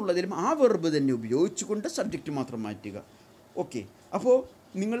തുടർന്നുള്ളതിലും ആ വെർബ് തന്നെ ഉപയോഗിച്ചുകൊണ്ട് സബ്ജക്റ്റ് മാത്രം മാറ്റുക. ഓക്കെ, അപ്പോൾ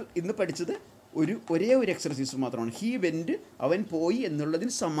നിങ്ങൾ ഇന്ന് പഠിച്ചത് ഒരേ ഒരു എക്സർസൈസ് മാത്രമാണ്. ഹീ വെൻറ്റ്, അവൻ പോയി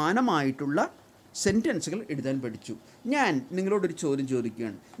എന്നുള്ളതിന് സമാനമായിട്ടുള്ള സെൻറ്റൻസുകൾ എഴുതാൻ പഠിച്ചു. ഞാൻ നിങ്ങളോടൊരു ചോദ്യം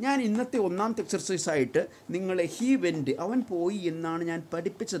ചോദിക്കുകയാണ്. ഞാൻ ഇന്നത്തെ ഒന്നാമത്തെ എക്സർസൈസായിട്ട് നിങ്ങളെ ഹീ വെൻറ്റ്, അവൻ പോയി എന്നാണ് ഞാൻ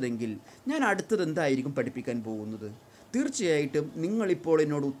പഠിപ്പിച്ചതെങ്കിൽ ഞാൻ അടുത്തത് എന്തായിരിക്കും പഠിപ്പിക്കാൻ പോകുന്നത്? തീർച്ചയായിട്ടും നിങ്ങളിപ്പോൾ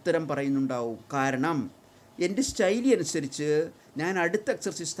എന്നോട് ഉത്തരം പറയുന്നുണ്ടാവും. കാരണം എൻ്റെ സ്റ്റൈലി അനുസരിച്ച് ഞാൻ അടുത്ത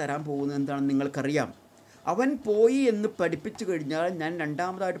എക്സർസൈസ് തരാൻ പോകുന്നത് എന്താണെന്ന് നിങ്ങൾക്കറിയാം. അവൻ പോയി എന്ന് പഠിപ്പിച്ചു കഴിഞ്ഞാൽ ഞാൻ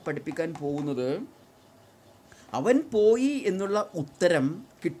രണ്ടാമതായിട്ട് പഠിപ്പിക്കാൻ പോകുന്നത്, അവൻ പോയി എന്നുള്ള ഉത്തരം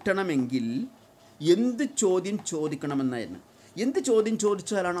കിട്ടണമെങ്കിൽ എന്ത് ചോദ്യം ചോദിക്കണമെന്നായിരുന്നു. എന്ത് ചോദ്യം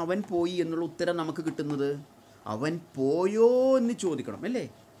ചോദിച്ചാലാണ് അവൻ പോയി എന്നുള്ള ഉത്തരം നമുക്ക് കിട്ടുന്നത്? അവൻ പോയോ എന്ന് ചോദിക്കണം അല്ലേ?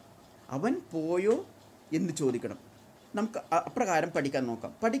 അവൻ പോയോ എന്ന് ചോദിക്കണം. നമുക്ക് അപ്രകാരം പഠിക്കാൻ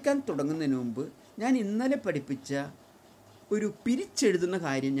നോക്കാം. പഠിക്കാൻ തുടങ്ങുന്നതിന് മുമ്പ് ഞാൻ ഇന്നലെ പഠിപ്പിച്ച ഒരു പിരിച്ചെഴുതുന്ന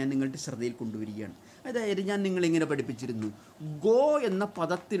കാര്യം ഞാൻ നിങ്ങളുടെ ശ്രദ്ധയിൽ കൊണ്ടുവരികയാണ്. അതായത് ഞാൻ നിങ്ങളിങ്ങനെ പഠിപ്പിച്ചിരുന്നു, ഗോ എന്ന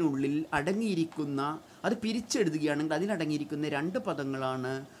പദത്തിനുള്ളിൽ അടങ്ങിയിരിക്കുന്ന, അത് പിരിച്ചെഴുതുകയാണെങ്കിൽ അതിലടങ്ങിയിരിക്കുന്ന രണ്ട്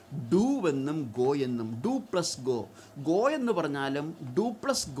പദങ്ങളാണ് ഡു എന്നും ഗോ എന്നും. Do plus go. ഗോ എന്ന് പറഞ്ഞാലും ഡു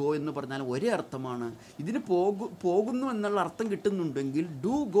പ്ലസ് ഗോ എന്ന് പറഞ്ഞാലും ഒരേ അർത്ഥമാണ്. ഇതിന് പോകുന്നു എന്നുള്ള അർത്ഥം കിട്ടുന്നുണ്ടെങ്കിൽ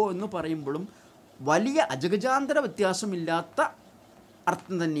ഡു ഗോ എന്ന് പറയുമ്പോഴും വലിയ അജഗജാന്തര വ്യത്യാസമില്ലാത്ത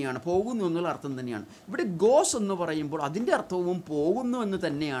അർത്ഥം തന്നെയാണ്, പോകുന്നു എന്നുള്ള അർത്ഥം തന്നെയാണ്. ഇവിടെ ഗോസ് എന്ന് പറയുമ്പോൾ അതിൻ്റെ അർത്ഥവും പോകുന്നു എന്ന്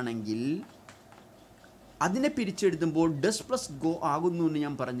തന്നെയാണെങ്കിൽ അതിനെ പിരിച്ചെഴുതുമ്പോൾ ഡസ് പ്ലസ് ഗോ ആകുന്നു എന്ന്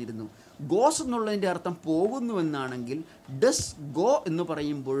ഞാൻ പറഞ്ഞിരുന്നു. ഗോസ് എന്നുള്ളതിൻ്റെ അർത്ഥം പോകുന്നു എന്നാണെങ്കിൽ ഡസ് ഗോ എന്ന്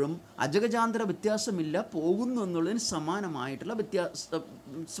പറയുമ്പോഴും അജഗജാന്തര വ്യത്യാസമില്ല, പോകുന്നു എന്നുള്ളതിന് സമാനമായിട്ടുള്ള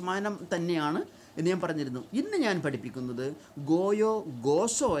സമാനം തന്നെയാണ് എന്ന് ഞാൻ പറഞ്ഞിരുന്നു. ഇന്ന് ഞാൻ പഠിപ്പിക്കുന്നത് ഗോയോ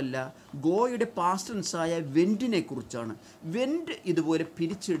ഗോസോ അല്ല, ഗോയുടെ പാസ്റ്റ് ടെൻസായ വെൻറ്റിനെ കുറിച്ചാണ്. വെൻറ്റ് ഇതുപോലെ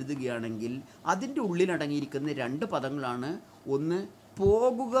പിരിച്ചെഴുതുകയാണെങ്കിൽ അതിൻ്റെ ഉള്ളിലടങ്ങിയിരിക്കുന്ന രണ്ട് പദങ്ങളാണ്. ഒന്ന്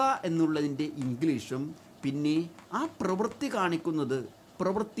പോകുക എന്നുള്ളതിൻ്റെ ഇംഗ്ലീഷും, പിന്നെ ആ പ്രവൃത്തി കാണിക്കുന്നത്,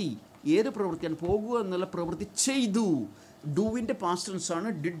 പ്രവൃത്തി ഏത് പ്രവൃത്തിയാണ്? പോകുക എന്നുള്ള പ്രവൃത്തി ചെയ്തു. ഡൂവിൻ്റെ പാസ്റ്റ് ടെൻസാണ്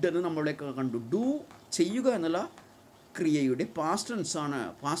ഡിഡ് എന്ന് നമ്മളിലേക്ക് കണ്ടു. ഡു ചെയ്യുക എന്നുള്ള ക്രിയയുടെ പാസ്റ്റ്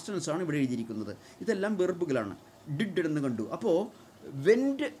ടെൻസാണ് ഇവിടെ എഴുതിയിരിക്കുന്നത്. ഇതെല്ലാം വെർബുകളാണ്. ഡിഡ് എന്ന് കണ്ടു. അപ്പോൾ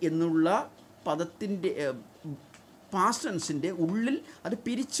വെൻറ്റ് എന്നുള്ള പദത്തിൻ്റെ പാസ്റ്റ് ടെൻസിൻ്റെ ഉള്ളിൽ അത്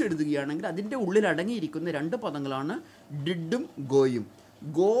പിരിച്ചെഴുതുകയാണെങ്കിൽ അതിൻ്റെ ഉള്ളിൽ അടങ്ങിയിരിക്കുന്ന രണ്ട് പദങ്ങളാണ് ഡിഡും ഗോയും.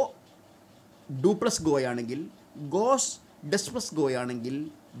 Go do plus ഗോയാണെങ്കിൽ, goes does plus ഗോയാണെങ്കിൽ,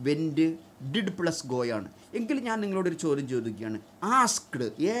 went did plus ഗോയാണ്. എങ്കിൽ ഞാൻ നിങ്ങളോടൊരു ചോദ്യം ചോദിക്കുകയാണ്. ആസ്ക്ഡ്,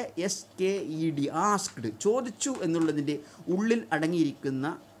 ASKED, ആസ്ക്ഡ്, ചോദിച്ചു എന്നുള്ളതിൻ്റെ ഉള്ളിൽ അടങ്ങിയിരിക്കുന്ന,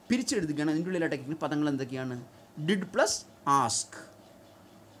 പിരിച്ചെഴുതുകയാണ്, അതിൻ്റെ ഉള്ളിൽ അടങ്ങിയിരിക്കുന്ന പദങ്ങൾ എന്തൊക്കെയാണ്? Did plus ask.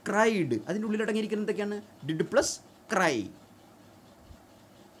 ക്രൈഡ്, അതിൻ്റെ ഉള്ളിൽ അടങ്ങിയിരിക്കുന്നത് എന്തൊക്കെയാണ്? Did plus cry.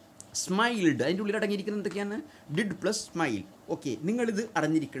 സ്മൈൽഡ്, അതിൻ്റെ ഉള്ളിൽ അടങ്ങിയിരിക്കുന്നത് എന്തൊക്കെയാണ്? Did plus smile. ഓക്കെ, നിങ്ങളിത്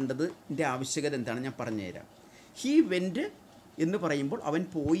അറിഞ്ഞിരിക്കേണ്ടതിൻ്റെ ആവശ്യകത എന്താണ് ഞാൻ പറഞ്ഞുതരാം. ഹീ വെൻറ്റ് എന്ന് പറയുമ്പോൾ അവൻ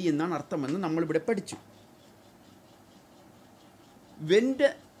പോയി എന്നാണ് അർത്ഥമെന്ന് നമ്മളിവിടെ പഠിച്ചു. വെൻറ്റ്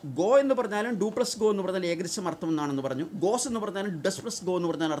ഗോ എന്ന് പറഞ്ഞാലും ഡു പ്ലസ് ഗോ എന്ന് പറഞ്ഞാൽ ഏകദേശം അർത്ഥം എന്നാണെന്ന് പറഞ്ഞു. ഗോസ് എന്ന് പറഞ്ഞാലും ഡസ് പ്ലസ് ഗോ എന്ന്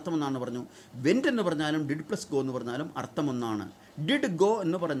പറഞ്ഞാൽ അർത്ഥം എന്നാണെന്ന് പറഞ്ഞു. വെൻറ്റ് എന്ന് പറഞ്ഞാലും ഡിഡ് പ്ലസ് ഗോ എന്ന് പറഞ്ഞാലും അർത്ഥം ഒന്നാണ്. ഡിഡ് ഗോ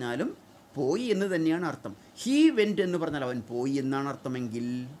എന്ന് പറഞ്ഞാലും പോയി എന്ന് തന്നെയാണ് അർത്ഥം. ഹീ വെൻറ്റ് എന്ന് പറഞ്ഞാൽ അവൻ പോയി എന്നാണ് അർത്ഥമെങ്കിൽ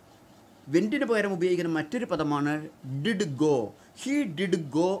വെൻറ്റിന് പകരം ഉപയോഗിക്കുന്ന മറ്റൊരു പദമാണ് did go. He did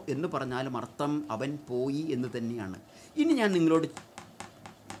go എന്ന് പറഞ്ഞാലും അർത്ഥം അവൻ പോയി എന്ന് തന്നെയാണ്. ഇനി ഞാൻ നിങ്ങളോട്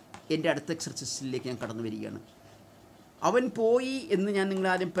എൻ്റെ അടുത്ത എക്സർസൈസിലേക്ക് ഞാൻ കടന്നു വരികയാണ്. അവൻ പോയി എന്ന് ഞാൻ നിങ്ങളെ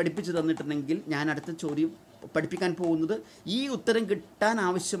ആദ്യം പഠിപ്പിച്ച് തന്നിട്ടുണ്ടെങ്കിൽ ഞാൻ അടുത്ത ചോദ്യം പഠിപ്പിക്കാൻ പോകുന്നത് ഈ ഉത്തരം കിട്ടാൻ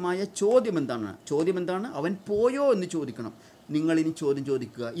ആവശ്യമായ ചോദ്യം എന്താണ്? അവൻ പോയോ എന്ന് ചോദിക്കണം. നിങ്ങളിനി ചോദ്യം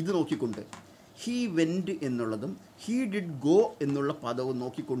ചോദിക്കുക ഇത് നോക്കിക്കൊണ്ട്. ഹീ വെൻറ്റ് എന്നുള്ളതും ഹീ ഡിഡ് ഗോ എന്നുള്ള പദവും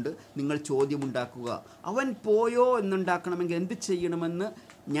നോക്കിക്കൊണ്ട് നിങ്ങൾ ചോദ്യമുണ്ടാക്കുക. അവൻ പോയോ എന്നുണ്ടാക്കണമെങ്കിൽ എന്ത് ചെയ്യണമെന്ന്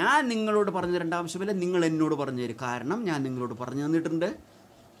ഞാൻ നിങ്ങളോട് പറഞ്ഞു തരേണ്ട ആവശ്യമില്ല, നിങ്ങൾ എന്നോട് പറഞ്ഞു തരും. കാരണം ഞാൻ നിങ്ങളോട് പറഞ്ഞു തന്നിട്ടുണ്ട്.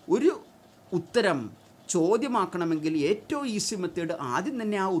 ഒരു ഉത്തരം ചോദ്യമാക്കണമെങ്കിൽ ഏറ്റവും ഈസി മെത്തേഡ് ആദ്യം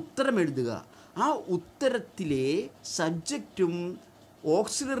തന്നെ ആ ഉത്തരം എഴുതുക. ആ ഉത്തരത്തിലെ സബ്ജക്റ്റും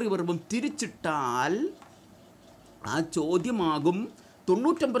ഓക്സിലറി വെർബും തിരിച്ചിട്ടാൽ ആ ചോദ്യമാകും.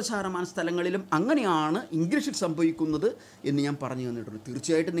 99% സ്ഥലങ്ങളിലും അങ്ങനെയാണ് ഇംഗ്ലീഷിൽ സംഭവിക്കുന്നത് എന്ന് ഞാൻ പറഞ്ഞു തന്നിട്ടുണ്ട്.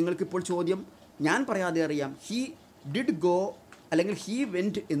 തീർച്ചയായിട്ടും നിങ്ങൾക്കിപ്പോൾ ചോദ്യം ഞാൻ പറയാതെ അറിയാം. ഹീ ഡിഡ് ഗോ അല്ലെങ്കിൽ ഹീ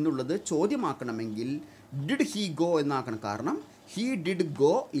വെൻറ്റ് എന്നുള്ളത് ചോദ്യമാക്കണമെങ്കിൽ ഡിഡ് ഹീ ഗോ എന്നാക്കണം. കാരണം ഹീ ഡിഡ്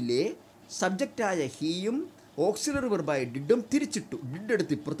ഗോ ഇലെ സബ്ജക്റ്റായ ഹീയും ഓക്സിലറി വെർബായ ഡിഡും തിരിച്ചിട്ടു. ഡിഡ്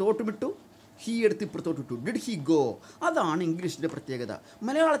എടുത്ത് ഇപ്പുറത്തോട്ടും ഇട്ടു, ഹീ എടുത്ത് ഇപ്പുറത്തോട്ടിട്ടു. Did he go. അതാണ് ഇംഗ്ലീഷിൻ്റെ പ്രത്യേകത.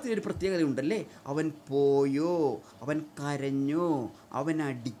 മലയാളത്തിലൊരു പ്രത്യേകത ഉണ്ടല്ലേ, അവൻ പോയോ, അവൻ കരഞ്ഞോ, അവൻ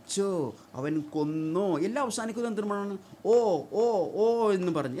അടിച്ചോ, അവൻ കൊന്നോ, എല്ലാം അവസാനിക്കുന്നത് എന്താണ്? ഓ ഓ ഓ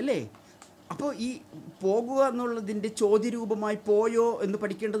എന്ന് പറഞ്ഞ് അല്ലേ. അപ്പോൾ ഈ പോകുക എന്നുള്ളതിൻ്റെ ചോദ്യരൂപമായി പോയോ എന്ന്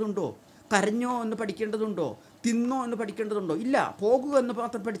പഠിക്കേണ്ടതുണ്ടോ? കരഞ്ഞോ എന്ന് പഠിക്കേണ്ടതുണ്ടോ? തിന്നോ എന്ന് പഠിക്കേണ്ടതുണ്ടോ? ഇല്ല. പോകുക എന്ന്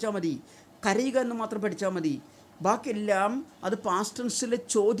മാത്രം പഠിച്ചാൽ മതി, കരയുക എന്ന് മാത്രം പഠിച്ചാൽ മതി. ബാക്കിയെല്ലാം അത് പാസ്റ്റ് ടെൻസിലെ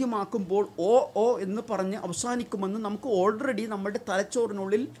ചോദ്യമാക്കുമ്പോൾ ഓ ഓ എന്ന് പറഞ്ഞ് അവസാനിക്കുമെന്ന് നമുക്ക് ഓൾറെഡി നമ്മുടെ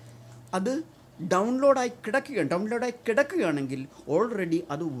തലച്ചോറിനുള്ളിൽ അത് ഡൗൺലോഡായി കിടക്കുകയാണെങ്കിൽ ഓൾറെഡി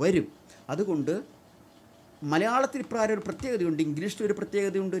അത് വരും. അതുകൊണ്ട് മലയാളത്തിൽ ഇപ്രകാരം ഒരു പ്രത്യേകതയുണ്ട്, ഇംഗ്ലീഷിൽ ഒരു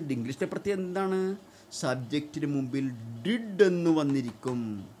പ്രത്യേകതയുണ്ട്. ഇംഗ്ലീഷിലെ പ്രത്യേകത എന്താണ്? സബ്ജക്റ്റിന് മുമ്പിൽ ഡിഡ് എന്ന് വന്നിരിക്കും.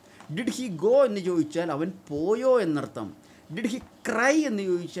 ഡിഡ് ഹി ഗോ എന്ന് ചോദിച്ചാൽ അവൻ പോയോ എന്നർത്ഥം. ഡിഡ് ഹി ക്രൈ എന്ന്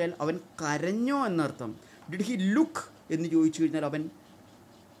ചോദിച്ചാൽ അവൻ കരഞ്ഞോ എന്നർത്ഥം. ഡിഡ് ഹി ലുക്ക് എന്ന് ചോദിച്ചു കഴിഞ്ഞാൽ അവൻ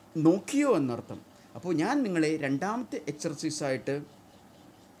നോക്കിയോ എന്നർത്ഥം. അപ്പോൾ ഞാൻ നിങ്ങളെ രണ്ടാമത്തെ എക്സർസൈസായിട്ട്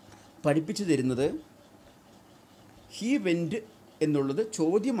പഠിപ്പിച്ചു തരുന്നത് ഹി വെൻറ്റ് എന്നുള്ളത്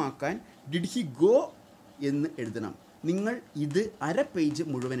ചോദ്യമാക്കാൻ ഡിഡ് ഹി ഗോ എന്ന് എഴുതണം. നിങ്ങൾ ഇത് 1/2 പേജ്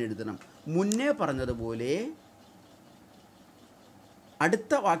മുഴുവൻ എഴുതണം. മുന്നേ പറഞ്ഞതുപോലെ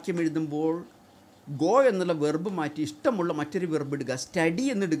അടുത്ത വാക്യം എഴുതുമ്പോൾ ഗോ എന്നുള്ള വെർബ് മാറ്റി ഇഷ്ടമുള്ള മറ്റൊരു വെർബ് ഇടുക. സ്റ്റഡി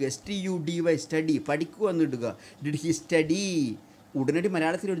എന്നിടുക. STUDY സ്റ്റഡി, പഠിക്കുക എന്നിടുക. Did he study? ഉടനടി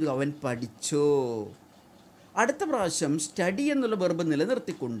മലയാളത്തിൽ എഴുതുക അവൻ പഠിച്ചോ. അടുത്ത പ്രാവശ്യം സ്റ്റഡി എന്നുള്ള വെർബ്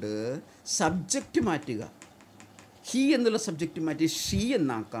നിലനിർത്തിക്കൊണ്ട് സബ്ജക്റ്റ് മാറ്റുക. ഹി എന്നുള്ള സബ്ജക്റ്റ് മാറ്റി ഷീ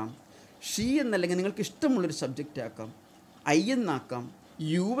എന്നാക്കാം. ഷീ എന്നല്ലെങ്കിൽ നിങ്ങൾക്ക് ഇഷ്ടമുള്ളൊരു സബ്ജക്റ്റ് ആക്കാം. ഐ എന്നാക്കാം,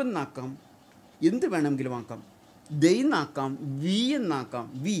 യു എന്നാക്കാം, എന്ത് വേണമെങ്കിലും ആക്കാം. ദൈ എന്നാക്കാം, വി എന്നാക്കാം,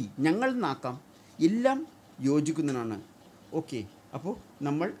 വി ഞങ്ങൾ എന്നാക്കാം. എല്ലാം യോജിക്കുന്നതാണ്. ഓക്കെ, അപ്പോൾ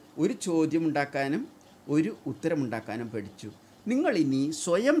നമ്മൾ ഒരു ചോദ്യം ഉണ്ടാക്കാനും ഒരു ഉത്തരമുണ്ടാക്കാനും പഠിച്ചു. നിങ്ങളിനി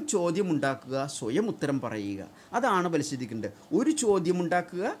സ്വയം ചോദ്യമുണ്ടാക്കുക, സ്വയം ഉത്തരം പറയുക. അതാണ് പരിശീലിക്കേണ്ടത്. ഒരു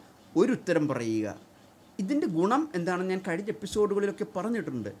ചോദ്യമുണ്ടാക്കുക, ഒരു ഉത്തരം പറയുക. ഇതിൻ്റെ ഗുണം എന്താണെന്ന് ഞാൻ കഴിഞ്ഞ എപ്പിസോഡുകളിലൊക്കെ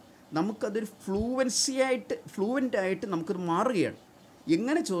പറഞ്ഞിട്ടുണ്ട്. നമുക്കതൊരു ഫ്ലൂവൻ്റായിട്ട് നമുക്കത് മാറുകയാണ്.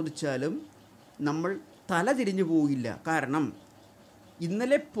 എങ്ങനെ ചോദിച്ചാലും നമ്മൾ തല തിരിഞ്ഞു പോകില്ല. കാരണം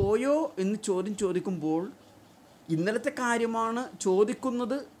ഇന്നലെ പോയോ എന്ന് ചോദിക്കുമ്പോൾ ഇന്നലത്തെ കാര്യമാണ്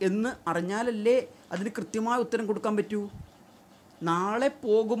ചോദിക്കുന്നത് എന്ന് അറിഞ്ഞാലല്ലേ അതിന് കൃത്യമായ ഉത്തരം കൊടുക്കാൻ പറ്റൂ. നാളെ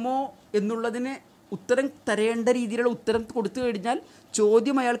പോകുമോ എന്നുള്ളതിന് ഉത്തരം തരേണ്ട രീതിയിലുള്ള ഉത്തരം കൊടുത്തു കഴിഞ്ഞാൽ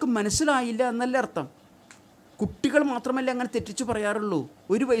ചോദ്യം അയാൾക്ക് മനസ്സിലായില്ല എന്നല്ല അർത്ഥം. കുട്ടികൾ മാത്രമല്ല അങ്ങനെ തെറ്റിച്ച് പറയാറുള്ളൂ.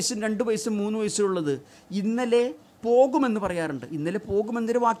 1 വയസ്സും 2 വയസ്സും 3 വയസ്സുള്ളത് ഇന്നലെ പോകുമെന്ന് പറയാറുണ്ട്. ഇന്നലെ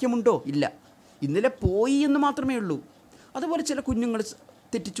പോകുമെന്നൊരു വാക്യമുണ്ടോ? ഇല്ല. ഇന്നലെ പോയി എന്ന് മാത്രമേ ഉള്ളൂ. അതുപോലെ ചില കുഞ്ഞുങ്ങൾ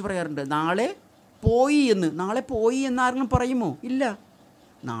തെറ്റിച്ച് പറയാറുണ്ട്. നാളെ പോയി എന്ന്. നാളെ പോയി എന്നാരെങ്കിലും പറയുമോ? ഇല്ല.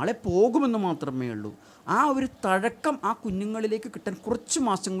 നാളെ പോകുമെന്ന് മാത്രമേ ഉള്ളൂ. ആ ഒരു തഴക്കം ആ കുഞ്ഞുങ്ങളിലേക്ക് കിട്ടാൻ കുറച്ച്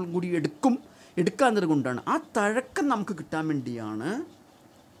മാസങ്ങൾ കൂടി എടുക്കാത്തത് കൊണ്ടാണ്. ആ തഴക്കം നമുക്ക് കിട്ടാൻ വേണ്ടിയാണ്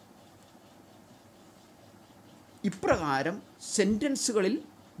ഇപ്രകാരം സെൻറ്റൻസുകളിൽ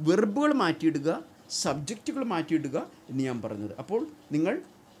വെർബുകൾ മാറ്റിയിടുക, സബ്ജക്റ്റുകൾ മാറ്റിയിടുക എന്ന് ഞാൻ പറഞ്ഞത്. അപ്പോൾ നിങ്ങൾ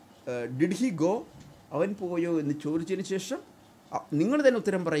ഡിഡ് ഹി ഗോ, അവൻ പോയോ എന്ന് ചോദിച്ചതിന് ശേഷം നിങ്ങൾ തന്നെ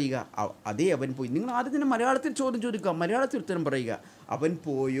ഉത്തരം പറയുക. അതേ, അവൻ പോയി. നിങ്ങൾ ആദ്യം തന്നെ മലയാളത്തിൽ ചോദ്യം ചോദിക്കുക, മലയാളത്തിൽ ഉത്തരം പറയുക. അവൻ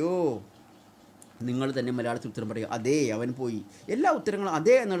പോയോ, നിങ്ങൾ തന്നെ മലയാളത്തിൽ ഉത്തരം പറയുക. അതേ, അവൻ പോയി. എല്ലാ ഉത്തരങ്ങളും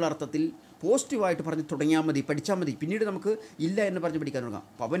അതേ എന്നുള്ള അർത്ഥത്തിൽ പോസിറ്റീവായിട്ട് പറഞ്ഞ് തുടങ്ങിയാൽ മതി, പഠിച്ചാൽ മതി. പിന്നീട് നമുക്ക് ഇല്ല എന്ന് പറഞ്ഞ് പഠിക്കാൻ തുടങ്ങാം.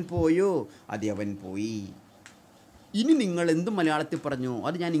 അപ്പോൾ അവൻ പോയോ? അതെ, അവൻ പോയി. ഇനി നിങ്ങൾ എന്ത് മലയാളത്തിൽ പറഞ്ഞോ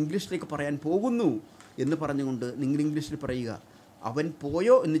അത് ഞാൻ ഇംഗ്ലീഷിലേക്ക് പറയാൻ പോകുന്നു എന്ന് പറഞ്ഞുകൊണ്ട് നിങ്ങൾ ഇംഗ്ലീഷിൽ പറയുക. അവൻ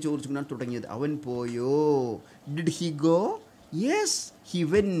പോയോ എന്ന് ചോദിച്ചുകൊണ്ടാണ് തുടങ്ങിയത്. അവൻ പോയോ? Did he go? Yes, he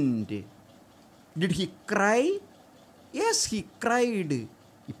went. Did he cry? Yes, he cried.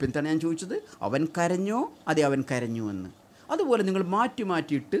 ഇപ്പം എന്താണ് ഞാൻ ചോദിച്ചത്? അവൻ കരഞ്ഞോ? അതെ, അവൻ കരഞ്ഞു എന്ന്. അതുപോലെ നിങ്ങൾ മാറ്റി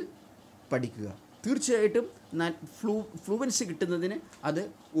മാറ്റിയിട്ട് പഠിക്കുക. തീർച്ചയായിട്ടും ഫ്ലുവൻസി കിട്ടുന്നതിന് അത്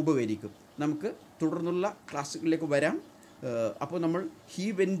ഉപകരിക്കും. നമുക്ക് തുടർന്നുള്ള ക്ലാസ്സുകളിലേക്ക് വരാം. അപ്പോൾ നമ്മൾ ഹി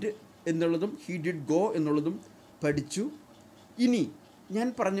വെൻറ്റ് എന്നുള്ളതും ഹി ഡിഡ് ഗോ എന്നുള്ളതും പഠിച്ചു. ഇനി ഞാൻ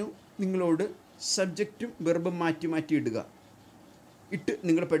പറഞ്ഞു നിങ്ങളോട് സബ്ജക്റ്റും വെർബും മാറ്റി മാറ്റി ഇട്ട്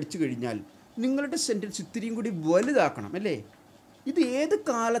നിങ്ങൾ പഠിച്ചു കഴിഞ്ഞാൽ നിങ്ങളുടെ സെൻറ്റൻസ് ഇത്തിരിയും കൂടി വലുതാക്കണം, അല്ലേ? ഇത് ഏത്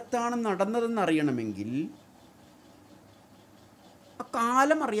കാലത്താണ് നടന്നതെന്ന് അറിയണമെങ്കിൽ ആ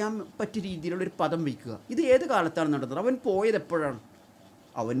കാലം അറിയാൻ പറ്റിയ രീതിയിലുള്ളൊരു പദം വയ്ക്കുക. ഇത് ഏത് കാലത്താണ് നടന്നത്? അവൻ പോയത് എപ്പോഴാണ്?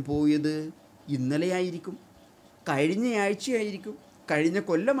 അവൻ പോയത് ഇന്നലെ ആയിരിക്കും, കഴിഞ്ഞ ആഴ്ചയായിരിക്കും, കഴിഞ്ഞ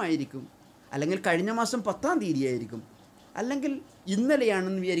കൊല്ലമായിരിക്കും, അല്ലെങ്കിൽ കഴിഞ്ഞ മാസം 10-ാം തീയതി ആയിരിക്കും, അല്ലെങ്കിൽ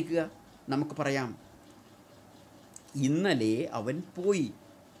ഇന്നലെയാണെന്ന് വിചാരിക്കുക. നമുക്ക് പറയാം ഇന്നലെ അവൻ പോയി.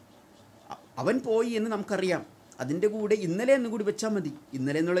 അവൻ പോയി എന്ന് നമുക്കറിയാം. അതിൻ്റെ കൂടെ ഇന്നലെ എന്ന് കൂടി വെച്ചാൽ മതി.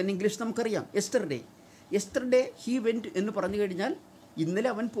 ഇന്നലെ എന്നുള്ളതിന് ഇംഗ്ലീഷ് നമുക്കറിയാം, യെസ്റ്റർഡേ. യെസ്റ്റർഡേ ഹി വെൻറ്റ് എന്ന് പറഞ്ഞു കഴിഞ്ഞാൽ ഇന്നലെ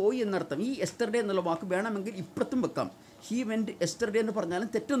അവൻ പോയി എന്നർത്ഥം. ഈ യെസ്റ്റർഡേ എന്നുള്ള വാക്ക് വേണമെങ്കിൽ ഇപ്പുറത്തും വെക്കാം. ഹി വെൻറ്റ് യെസ്റ്റർഡേ എന്ന് പറഞ്ഞാലും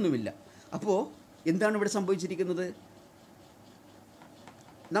തെറ്റൊന്നുമില്ല. അപ്പോൾ എന്താണ് ഇവിടെ സംഭവിച്ചിരിക്കുന്നത്?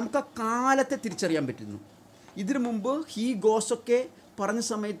 നമുക്ക് ആ കാലത്തെ തിരിച്ചറിയാൻ പറ്റുന്നു. ഇതിനു മുമ്പ് ഹി ഗോസൊക്കെ പറഞ്ഞ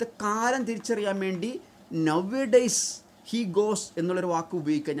സമയത്ത് കാലം തിരിച്ചറിയാൻ വേണ്ടി നവ്വേ ഡേയ്സ് ഹി ഗോസ് എന്നുള്ളൊരു വാക്ക്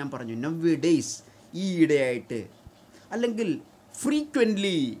ഉപയോഗിക്കാൻ ഞാൻ പറഞ്ഞു. നവ്വേ ഡേയ്സ്, ഈയിടെയായിട്ട്. അല്ലെങ്കിൽ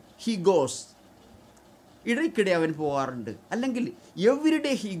ഫ്രീക്വൻ്റ്ലി ഹി ഗോസ്, ഇടയ്ക്കിടെ അവൻ പോകാറുണ്ട്. അല്ലെങ്കിൽ എവരി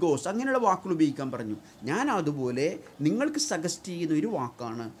ഡേ ഹി ഗോസ്, അങ്ങനെയുള്ള വാക്കുകൾ ഉപയോഗിക്കാൻ പറഞ്ഞു. ഞാൻ അതുപോലെ നിങ്ങൾക്ക് സജസ്റ്റ് ചെയ്യുന്ന ഒരു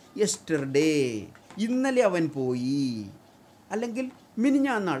വാക്കാണ് യെസ്റ്റർഡേ. ഇന്നലെ അവൻ പോയി. അല്ലെങ്കിൽ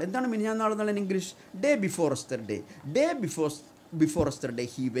മിനിഞ്ഞാന്നാൾ. എന്താണ് മിനിഞ്ഞാന്നാൾ എന്നുള്ള English? Day before yesterday. Day before yesterday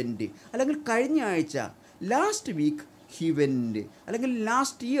he went. അല്ലെങ്കിൽ കഴിഞ്ഞ ആഴ്ച, ലാസ്റ്റ് വീക്ക് ഹി വെൻറ്റ്. അല്ലെങ്കിൽ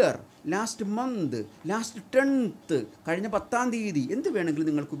last year, last month, last 10th, കഴിഞ്ഞ 10-ാം തീയതി, എന്ത് വേണമെങ്കിലും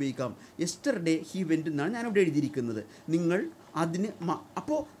നിങ്ങൾക്ക് ഉപയോഗിക്കാം. യെസ്റ്റർഡേ ഹി വെൻറ്റ് എന്നാണ് ഞാനിവിടെ എഴുതിയിരിക്കുന്നത്. നിങ്ങൾ അതിന്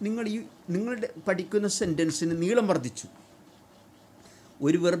അപ്പോൾ നിങ്ങളുടെ പഠിക്കുന്ന സെൻറ്റൻസിന് നീളം വർദ്ധിച്ചു.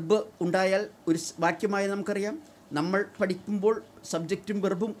 ഒരു വെർബ് ഉണ്ടായാൽ ഒരു വാക്യമായി നമുക്കറിയാം. നമ്മൾ പഠിക്കുമ്പോൾ സബ്ജക്റ്റും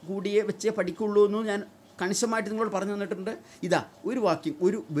വെർബും കൂടിയേ വെച്ചേ പഠിക്കുള്ളൂ എന്ന് ഞാൻ കണിശമായിട്ട് നിങ്ങളോട് പറഞ്ഞു തന്നിട്ടുണ്ട്. ഇതാ ഒരു വാക്യം,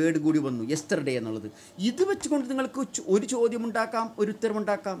 ഒരു വേർഡ് കൂടി വന്നു, യെസ്റ്റർഡേ എന്നുള്ളത്. ഇത് വെച്ചുകൊണ്ട് നിങ്ങൾക്ക് ഒരു ചോദ്യമുണ്ടാക്കാം, ഒരു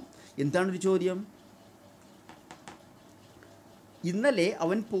ഉത്തരമുണ്ടാക്കാം. എന്താണൊരു ചോദ്യം? ഇന്നലെ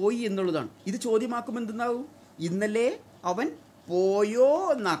അവൻ പോയി എന്നുള്ളതാണ്. ഇത് ചോദ്യമാക്കുമ്പോൾ എന്തെന്നാവും? ഇന്നലെ അവൻ പോയോ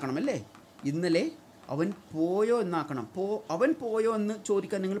എന്നാക്കണം, അല്ലേ? ഇന്നലെ അവൻ പോയോ എന്നാക്കണം. അവൻ പോയോ എന്ന്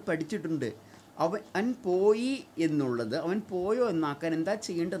ചോദിക്കാൻ നിങ്ങൾ പഠിച്ചിട്ടുണ്ട്. അവൻ പോയി എന്നുള്ളത് അവൻ പോയോ എന്നാക്കാൻ എന്താ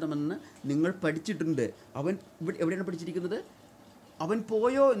ചെയ്യേണ്ടതെന്ന് നിങ്ങൾ പഠിച്ചിട്ടുണ്ട്. അവൻ എവിടെയാണ് പഠിച്ചിരിക്കുന്നത്? അവൻ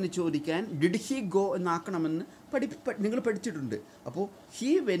പോയോ എന്ന് ചോദിക്കാൻ ഡിഡ് ഹി ഗോ എന്നാക്കണമെന്ന് നിങ്ങൾ പഠിച്ചിട്ടുണ്ട്. അപ്പോൾ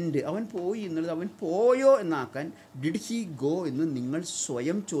ഹി വെൻറ്റ്, അവൻ പോയി എന്നുള്ളത് അവൻ പോയോ എന്നാക്കാൻ ഡിഡ് ഹി ഗോ എന്ന് നിങ്ങൾ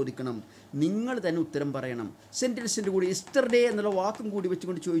സ്വയം ചോദിക്കണം. നിങ്ങൾ തന്നെ ഉത്തരം പറയണം. സെൻറ്റൻസിൻ്റെ കൂടി യെസ്റ്റർഡേ എന്നുള്ള വാക്കും കൂടി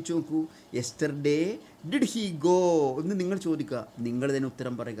വെച്ചുകൊണ്ട് ചോദിച്ചു നോക്കൂ. യെസ്റ്റർഡേ ഡിഡ് ഹി ഗോ എന്ന് നിങ്ങൾ ചോദിക്കുക. നിങ്ങൾ തന്നെ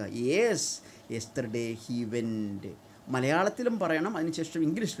ഉത്തരം പറയുക. Yes, yesterday he went. മലയാളത്തിലും പറയണം, അതിനുശേഷം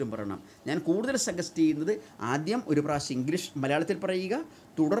ഇംഗ്ലീഷിലും പറയണം. ഞാൻ കൂടുതൽ സജസ്റ്റ് ചെയ്യുന്നത് ആദ്യം ഒരു പ്രാവശ്യം മലയാളത്തിൽ പറയുക,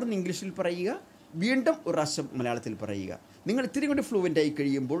 തുടർന്ന് ഇംഗ്ലീഷിൽ പറയുക, വീണ്ടും ഒരു പ്രാവശ്യം മലയാളത്തിൽ പറയുക. നിങ്ങൾ ഇത്തിരി കൂടി ഫ്ലുവൻ്റ് ആയി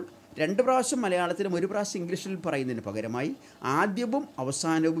കഴിയുമ്പോൾ 2 പ്രാവശ്യം മലയാളത്തിലും 1 പ്രാവശ്യം ഇംഗ്ലീഷിൽ പറയുന്നതിന് പകരമായി ആദ്യവും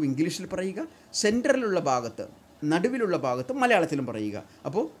അവസാനവും ഇംഗ്ലീഷിൽ പറയുക, സെൻറ്ററിലുള്ള ഭാഗത്ത്, നടുവിലുള്ള ഭാഗത്ത് മലയാളത്തിലും പറയുക.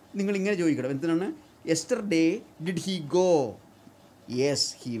 അപ്പോൾ നിങ്ങളിങ്ങനെ ചോദിക്കണം, എന്തിനാണ്? Yesterday did he go? Yes,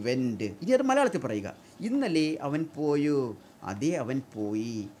 he went. ഇനി അത് മലയാളത്തിൽ പറയുക. ഇന്നലെ അവൻ പോയോ? അതെ, അവൻ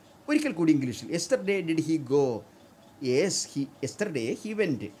പോയി. ഒരിക്കൽ കൂടി ഇംഗ്ലീഷിൽ. Yesterday did he go? Yes, yesterday he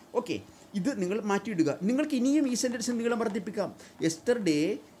went. Okay, ഇത് നിങ്ങൾ മാറ്റിയിടുക. നിങ്ങൾക്ക് ഇനിയും ഈ സെൻറ്റൻസ് നീളം വർദ്ധിപ്പിക്കാം. യെസ്റ്റർഡേ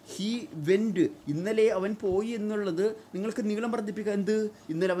ഹി വെൻറ്റ്, ഇന്നലെ അവൻ പോയി എന്നുള്ളത് നിങ്ങൾക്ക് നീളം വർദ്ധിപ്പിക്കാം. എന്ത്?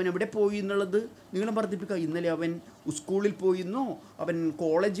 ഇന്നലെ അവൻ എവിടെ പോയി എന്നുള്ളത് നീളം വർദ്ധിപ്പിക്കാം. ഇന്നലെ അവൻ സ്കൂളിൽ പോയിരുന്നോ, അവൻ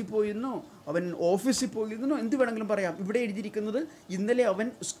കോളേജിൽ പോയിരുന്നോ, അവൻ ഓഫീസിൽ പോയിരുന്നോ, എന്ത് വേണമെങ്കിലും പറയാം. ഇവിടെ എഴുതിയിരിക്കുന്നത് ഇന്നലെ അവൻ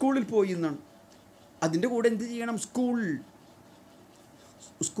സ്കൂളിൽ പോയി എന്നാണ്. അതിൻ്റെ കൂടെ എന്ത് ചെയ്യണം?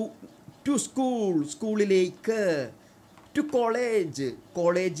 ടു സ്കൂൾ, സ്കൂളിലേക്ക്. ടു കോളേജ്,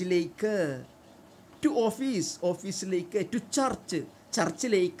 കോളേജിലേക്ക്. ടു ഓഫീസ്, ഓഫീസിലേക്ക്. ടു ചർച്ച്,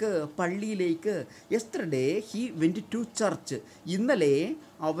 ചർച്ചിലേക്ക്, പള്ളിയിലേക്ക്. Yesterday he went to church. ഇന്നലെ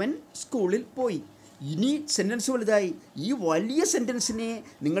അവൻ സ്കൂളിൽ പോയി. ഇനി സെൻറ്റൻസ് വലുതായി. ഈ വലിയ സെൻറ്റൻസിനെ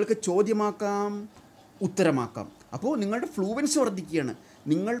നിങ്ങൾക്ക് ചോദ്യമാക്കാം, ഉത്തരമാക്കാം. അപ്പോൾ നിങ്ങളുടെ ഫ്ലൂവൻസി വർദ്ധിക്കുകയാണ്.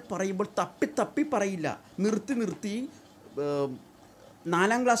 നിങ്ങൾ പറയുമ്പോൾ തപ്പി പറയില്ല, നിർത്തി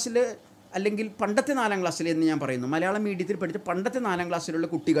 4ാം ക്ലാസ്സിൽ അല്ലെങ്കിൽ പണ്ടത്തെ 4ാം ക്ലാസ്സിൽ എന്ന് ഞാൻ പറയുന്നു, മലയാളം മീഡിയത്തിൽ പഠിച്ച പണ്ടത്തെ 4ാം ക്ലാസ്സിലുള്ള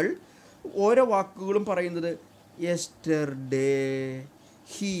കുട്ടികൾ ഓരോ വാക്കുകളും പറയുന്നത് യെസ്റ്റർഡേ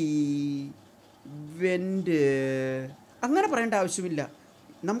ഹീ വെൻറ്റ്, അങ്ങനെ പറയേണ്ട ആവശ്യമില്ല.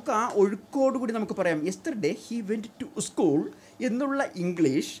 നമുക്ക് ആ ഒഴുക്കോടുകൂടി നമുക്ക് പറയാം yesterday he went to school എന്നുള്ള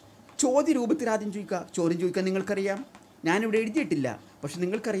ഇംഗ്ലീഷ് ചോദ്യ രൂപത്തിൽ ആദ്യം ചോദ്യം ചോദിക്കാൻ നിങ്ങൾക്കറിയാം. ഞാനിവിടെ എഴുതിയിട്ടില്ല, പക്ഷെ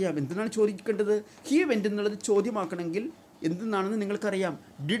നിങ്ങൾക്കറിയാം എന്തിനാണ് ചോദിക്കേണ്ടത്. ഹി വെൻറ്റ് എന്നുള്ളത് ചോദ്യമാക്കണമെങ്കിൽ എന്തെന്നാണെന്ന് നിങ്ങൾക്കറിയാം.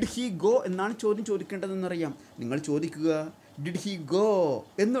 ഡിഡ് ഹി ഗോ എന്നാണ് ചോദ്യം ചോദിക്കേണ്ടതെന്നറിയാം. നിങ്ങൾ ചോദിക്കുക ഡിഡ് ഹി ഗോ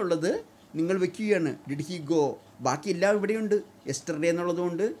എന്നുള്ളത് നിങ്ങൾ വയ്ക്കുകയാണ്. ഡിഡ് ഹി ഗോ, ബാക്കി എല്ലാം ഇവിടെയുണ്ട്. യെസ്റ്റർഡേ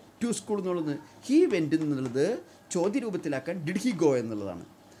എന്നുള്ളതുകൊണ്ട് ടു സ്കൂൾ എന്നുള്ളത്. ഹി വെൻറ്റ് എന്നുള്ളത് ചോദ്യ രൂപത്തിലാക്കാൻ ഡിഡ് ഹി ഗോ എന്നുള്ളതാണ്.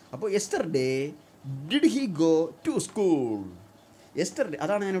 അപ്പോൾ yesterday did he go to school. Yesterday,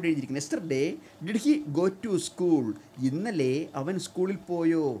 അതാണ് ഞാനിവിടെ എഴുതിയിരിക്കുന്നത്. Yesterday did he go to school. ഇന്നലെ അവൻ സ്കൂളിൽ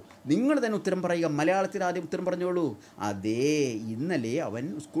പോയോ. നിങ്ങൾ തന്നെ ഉത്തരം പറയുക. മലയാളത്തിൽ ആദ്യം ഉത്തരം പറഞ്ഞോളൂ. അതെ, ഇന്നലെ അവൻ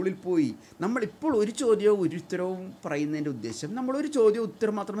സ്കൂളിൽ പോയി. നമ്മളിപ്പോൾ ഒരു ചോദ്യവും ഒരു ഉത്തരവും പറയുന്നതിൻ്റെ ഉദ്ദേശം നമ്മളൊരു ചോദ്യവും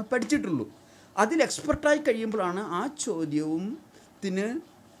ഉത്തരം മാത്രമേ പഠിച്ചിട്ടുള്ളൂ. അതിൽ എക്സ്പെർട്ടായി കഴിയുമ്പോഴാണ് ആ ചോദ്യത്തിന്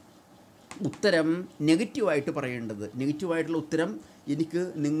ഉത്തരം നെഗറ്റീവായിട്ട് പറയേണ്ടത്. നെഗറ്റീവായിട്ടുള്ള ഉത്തരം എനിക്ക്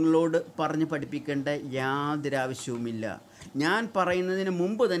നിങ്ങളോട് പറഞ്ഞ് പഠിപ്പിക്കേണ്ട യാതൊരു ആവശ്യവുമില്ല. ഞാൻ പറയുന്നതിന്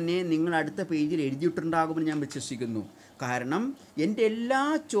മുമ്പ് തന്നെ നിങ്ങൾ അടുത്ത പേജിൽ എഴുതിയിട്ടുണ്ടാകുമെന്ന് ഞാൻ വിശ്വസിക്കുന്നു. കാരണം എൻ്റെ എല്ലാ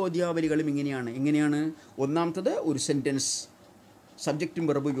ചോദ്യാവലികളും എങ്ങനെയാണ് ഒന്നാമത്തത് ഒരു സെൻറ്റൻസ് സബ്ജക്റ്റും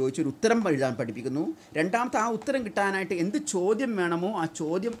വെർബും ഉപയോഗിച്ച് ഒരു ഉത്തരം എഴുതാൻ പഠിപ്പിക്കുന്നു. രണ്ടാമത്തെ ആ ഉത്തരം കിട്ടാനായിട്ട് എന്ത് ചോദ്യം വേണമോ ആ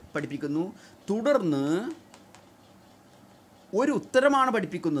ചോദ്യം പഠിപ്പിക്കുന്നു. തുടർന്ന് ഒരു ഉത്തരമാണ്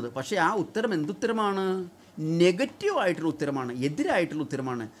പഠിപ്പിക്കുന്നത്. പക്ഷേ ആ ഉത്തരം എന്തുത്തരമാണ്? നെഗറ്റീവായിട്ടുള്ള ഉത്തരമാണ്, എതിരായിട്ടുള്ള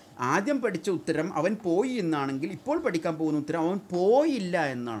ഉത്തരമാണ്. ആദ്യം പഠിച്ച ഉത്തരം അവൻ പോയി എന്നാണെങ്കിൽ ഇപ്പോൾ പഠിക്കാൻ പോകുന്ന ഉത്തരം അവൻ പോയില്ല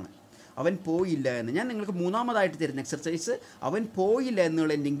എന്നാണ്. അവൻ പോയില്ല എന്ന്. ഞാൻ നിങ്ങൾക്ക് മൂന്നാമതായിട്ട് തരുന്ന എക്സർസൈസ് അവൻ പോയില്ല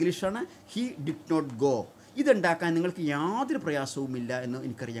എന്നുള്ള എൻ്റെ ഇംഗ്ലീഷാണ്. He did not go. ഇതുണ്ടാക്കാൻ നിങ്ങൾക്ക് യാതൊരു പ്രയാസവുമില്ല എന്ന്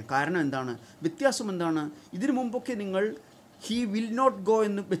എനിക്കറിയാം. കാരണം എന്താണ്? വ്യത്യാസം എന്താണ്? ഇതിനു മുമ്പൊക്കെ നിങ്ങൾ ഹി വിൽ നോട്ട് ഗോ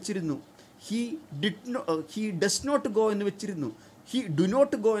എന്ന് വെച്ചിരുന്നു, ഹി ഡസ് നോട്ട് ഗോ എന്ന് വെച്ചിരുന്നു, ഹി ഡു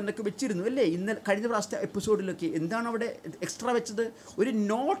നോട്ട് ഗോ എന്നൊക്കെ വെച്ചിരുന്നു അല്ലേ? കഴിഞ്ഞ പ്രാവശ്യത്തെ എപ്പിസോഡിലൊക്കെ എന്താണ് അവിടെ എക്സ്ട്രാ വെച്ചത്? ഒരു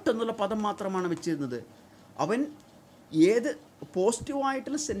നോട്ട് എന്നുള്ള പദം മാത്രമാണ് വെച്ചിരുന്നത്. അവൻ ഏത്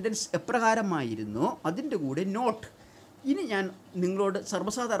പോസിറ്റീവായിട്ടുള്ള സെൻറ്റൻസ് എപ്രകാരമായിരുന്നോ അതിൻ്റെ കൂടെ നോട്ട്. ഇനി ഞാൻ നിങ്ങളോട്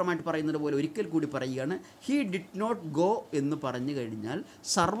സർവ്വസാധാരണമായിട്ട് പറയുന്നത് പോലെ ഒരിക്കൽ കൂടി പറയുകയാണ്. ഹി ഡിഡ് നോട്ട് ഗോ എന്ന് പറഞ്ഞു കഴിഞ്ഞാൽ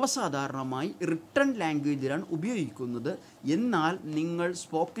സർവ്വസാധാരണമായി റിട്ടൺ ലാംഗ്വേജിലാണ് ഉപയോഗിക്കുന്നത്. എന്നാൽ നിങ്ങൾ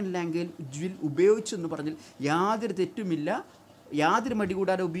സ്പോക്കൺ ലാംഗ്വേജിൽ ഉപയോഗിച്ചെന്ന് പറഞ്ഞാൽ യാതൊരു തെറ്റുമില്ല, യാതൊരു മടി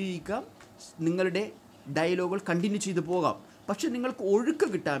കൂടാതെ ഉപയോഗിക്കാം. നിങ്ങളുടെ ഡയലോഗുകൾ കണ്ടിന്യൂ ചെയ്തു പോകാം. പക്ഷെ നിങ്ങൾക്ക് ഒഴുക്ക്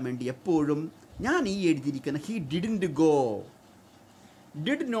കിട്ടാൻ വേണ്ടി എപ്പോഴും ഞാൻ ഈ എഴുതിയിരിക്കുന്ന he didn't go,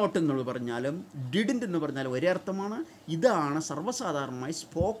 did not എന്നുള്ളത് പറഞ്ഞാലും ഡിഡിൻറ്റ് എന്ന് പറഞ്ഞാലും ഒരേ അർത്ഥമാണ്. ഇതാണ് സർവ്വസാധാരണമായി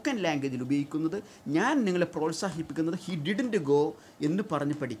സ്പോക്കൺ ലാംഗ്വേജിൽ ഉപയോഗിക്കുന്നത്. ഞാൻ നിങ്ങളെ പ്രോത്സാഹിപ്പിക്കുന്നത് ഹി ഡിഡിൻറ്റ് ഗോ എന്ന്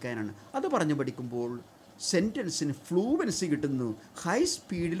പറഞ്ഞ് പഠിക്കാനാണ്. അത് പറഞ്ഞ് പഠിക്കുമ്പോൾ സെൻറ്റൻസിന് ഫ്ലൂവൻസി കിട്ടുന്നു, ഹൈ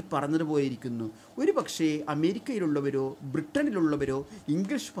സ്പീഡിൽ പറഞ്ഞതുപോലെ ഇരിക്കുന്നു. ഒരു പക്ഷേ അമേരിക്കയിലുള്ളവരോ ബ്രിട്ടനിലുള്ളവരോ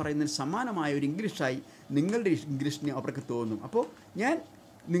ഇംഗ്ലീഷ് പറയുന്നതിന് സമാനമായ ഒരു ഇംഗ്ലീഷായി നിങ്ങളുടെ ഇംഗ്ലീഷിന് അവർക്ക് തോന്നും. അപ്പോൾ ഞാൻ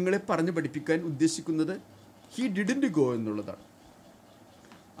നിങ്ങളെ പറഞ്ഞ് പഠിപ്പിക്കാൻ ഉദ്ദേശിക്കുന്നത് ഹി ഡിഡിൻറ്റ് ഗോ എന്നുള്ളതാണ്.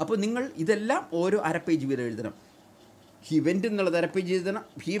 അപ്പോൾ നിങ്ങൾ ഇതെല്ലാം ഓരോ അര പേജ് വീതം എഴുതണം. ഹി വെൻറ്റ് എന്നുള്ളത് അര പേജ് എഴുതണം.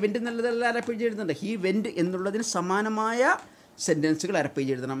 ഹി വെൻറ്റ് എന്നുള്ളതെല്ലാം അര പേജ് എഴുതണ്ട. ഹി വെൻറ്റ് എന്നുള്ളതിന് സമാനമായ സെൻറ്റൻസുകൾ അര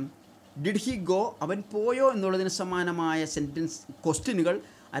പേജ് എഴുതണം. ഡിഡ് ഹി ഗോ, അവൻ പോയോ എന്നുള്ളതിന് സമാനമായ സെൻറ്റൻസ് ക്വസ്റ്റ്യനുകൾ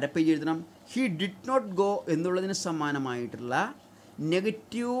അര പേജ് എഴുതണം. ഹി ഡിഡ് നോട്ട് ഗോ എന്നുള്ളതിന് സമാനമായിട്ടുള്ള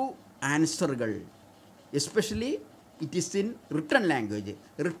negative ആൻസറുകൾ, especially it is in written language.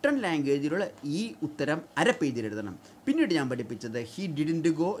 Written ലാംഗ്വേജിലുള്ള ഈ ഉത്തരം അര പേജിൽ എഴുതണം. പിന്നീട് ഞാൻ പഠിപ്പിച്ചത് ഹി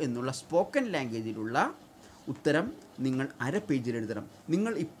ഡിഡിൻറ്റ് ഗോ എന്നുള്ള സ്പോക്കൺ ലാംഗ്വേജിലുള്ള ഉത്തരം നിങ്ങൾ അര പേജിൽ എഴുതണം.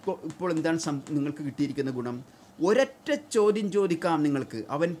 നിങ്ങൾ ഇപ്പോൾ എന്താണ് നിങ്ങൾക്ക് കിട്ടിയിരിക്കുന്ന ഗുണം? ഒരൊറ്റ ചോദ്യം ചോദിക്കാം നിങ്ങൾക്ക്,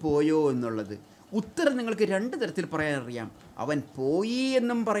 അവൻ പോയോ എന്നുള്ളത്. ഉത്തരം നിങ്ങൾക്ക് രണ്ട് തരത്തിൽ പറയാനറിയാം. അവൻ പോയി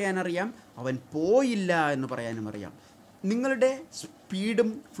എന്നും പറയാനറിയാം, അവൻ പോയില്ല എന്ന് പറയാനും അറിയാം. നിങ്ങളുടെ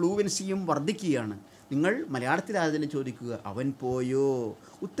സ്പീഡും ഫ്ലൂവൻസിയും വർദ്ധിക്കുകയാണ്. നിങ്ങൾ മലയാളത്തിൽ ആദ്യം ചോദിക്കുക അവൻ പോയോ,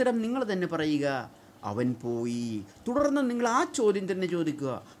 ഉത്തരം നിങ്ങൾ തന്നെ പറയുക അവൻ പോയി. തുടർന്ന് നിങ്ങൾ ആ ചോദ്യം തന്നെ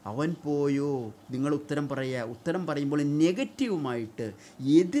ചോദിക്കുക അവൻ പോയോ, നിങ്ങൾ ഉത്തരം പറയുക. ഉത്തരം പറയുമ്പോൾ നെഗറ്റീവുമായിട്ട്,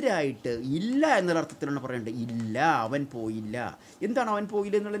 എതിരായിട്ട്, ഇല്ല എന്നുള്ള അർത്ഥത്തിലാണ് പറയേണ്ടത്. ഇല്ല, അവൻ പോയില്ല. എന്താണ് അവൻ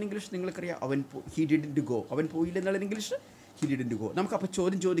പോയില്ല എന്നുള്ള ഇംഗ്ലീഷ് നിങ്ങൾക്കറിയാം. He didn't go. അവൻ പോയില്ല എന്നുള്ള ഇംഗ്ലീഷ് ഹി ഡിഡിൻറ്റ് ഗോ. നമുക്കപ്പോൾ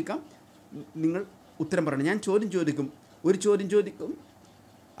ചോദ്യം ചോദിക്കാം, നിങ്ങൾ ഉത്തരം പറയണം. ഞാൻ ചോദ്യം ചോദിക്കും, ഒരു ചോദ്യം ചോദിക്കും,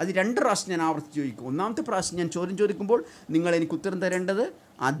 അത് 2 പ്രാവശ്യം ഞാൻ ആവർത്തിച്ച് ചോദിക്കും. ഒന്നാമത്തെ പ്രാവശ്യം ഞാൻ ചോദ്യം ചോദിക്കുമ്പോൾ നിങ്ങൾ എനിക്ക് ഉത്തരം തരേണ്ടത്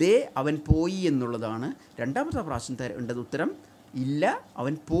അതേ അവൻ പോയി എന്നുള്ളതാണ്. രണ്ടാമത്തെ പ്രാവശ്യം തരേണ്ടത് ഉത്തരം ഇല്ല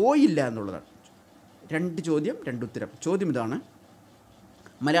അവൻ പോയില്ല എന്നുള്ളതാണ്. 2 ചോദ്യം 2 ഉത്തരം. ചോദ്യം ഇതാണ്,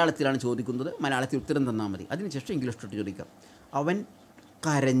 മലയാളത്തിലാണ് ചോദിക്കുന്നത്. മലയാളത്തിൽ ഉത്തരം തന്നാൽ മതി. അതിനുശേഷം ഇംഗ്ലീഷിലോട്ട് ചോദിക്കാം. അവൻ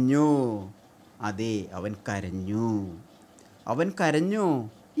കരഞ്ഞോ? അതെ അവൻ കരഞ്ഞു. അവൻ കരഞ്ഞോ?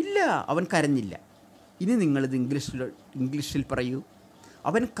 ഇല്ല അവൻ കരഞ്ഞില്ല. ഇനി നിങ്ങളിത് ഇംഗ്ലീഷിൽ പറയൂ.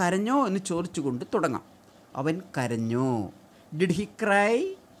 അവൻ കരഞ്ഞോ എന്ന് ചോദിച്ചുകൊണ്ട് തുടങ്ങാം. അവൻ കരഞ്ഞോ? Did he cry?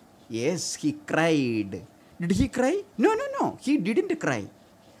 Yes he cried. Did he cry? No no no he didn't cry.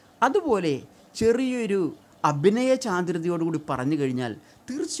 അതുപോലെ ചെറിയൊരു അഭിനയ ചാതുര്യതയോടുകൂടി പറഞ്ഞു കഴിഞ്ഞാൽ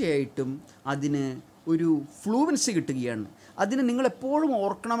തീർച്ചയായിട്ടും അതിന് ഒരു ഫ്ലൂവൻസി കിട്ടുകയാണ്. അതിന് നിങ്ങളെപ്പോഴും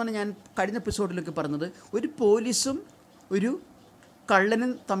ഓർക്കണമെന്ന് ഞാൻ കഴിഞ്ഞ എപ്പിസോഡിലൊക്കെ പറഞ്ഞത്, ഒരു പോലീസും ഒരു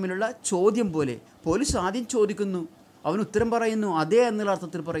കള്ളനും തമ്മിലുള്ള ചോദ്യം പോലെ. പോലീസ് ആദ്യം ചോദിക്കുന്നു, അവൻ ഉത്തരം പറയുന്നു, അതേ എന്നുള്ള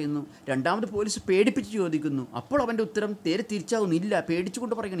അർത്ഥത്തിൽ പറയുന്നു. രണ്ടാമത് പോലീസ് പേടിപ്പിച്ച് ചോദിക്കുന്നു, അപ്പോൾ അവൻ്റെ ഉത്തരം നേരെ തിരിച്ചാകുന്നു, ഇല്ല.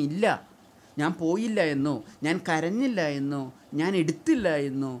 പേടിച്ചുകൊണ്ട് പറയണം, ഇല്ല ഞാൻ പോയില്ല എന്നോ, ഞാൻ കരഞ്ഞില്ല എന്നോ, ഞാൻ എടുത്തില്ല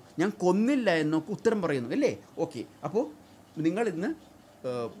എന്നോ, ഞാൻ കൊന്നില്ല എന്നോ ഉത്തരം പറയുന്നു അല്ലേ? ഓക്കെ, അപ്പോൾ നിങ്ങൾ ഇന്ന്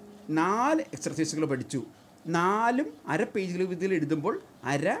 4 എക്സർസൈസുകൾ പഠിച്ചു. 4ഉം അര പേജിൽ ഇതിൽ എഴുതുമ്പോൾ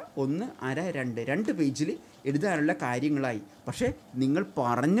അര 1 അര 2 പേജിൽ എഴുതാനുള്ള കാര്യങ്ങളായി. പക്ഷേ നിങ്ങൾ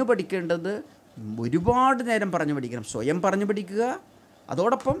പറഞ്ഞു പഠിക്കേണ്ടത് ഒരുപാട് നേരം പറഞ്ഞു പഠിക്കണം. സ്വയം പറഞ്ഞു പഠിക്കുക.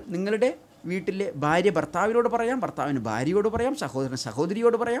 അതോടൊപ്പം നിങ്ങളുടെ വീട്ടിലെ ഭാര്യ ഭർത്താവിനോട് പറയാം, ഭർത്താവിന് ഭാര്യയോട് പറയാം, സഹോദരൻ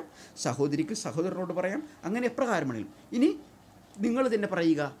സഹോദരിയോട് പറയാം, സഹോദരിക്ക് സഹോദരനോട് പറയാം. അങ്ങനെ എപ്രകാരമാണെങ്കിലും ഇനി നിങ്ങൾ തന്നെ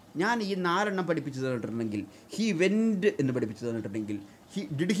പറയുക. ഞാൻ ഈ 4 പഠിപ്പിച്ചു തന്നിട്ടുണ്ടെങ്കിൽ, ഹി വെൻറ്റ് എന്ന് പഠിപ്പിച്ചു തന്നിട്ടുണ്ടെങ്കിൽ,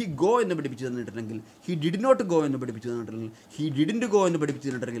 ഡിഡ് ഹി ഗോ എന്ന് പഠിപ്പിച്ചു തന്നിട്ടുണ്ടെങ്കിൽ, ഹി ഡിഡ് നോട്ട് ഗോ എന്ന് പഠിപ്പിച്ചു തന്നിട്ടുണ്ടെങ്കിൽ, ഹി ഡിഡിൻറ്റ് ഗോ എന്ന് പഠിപ്പിച്ചു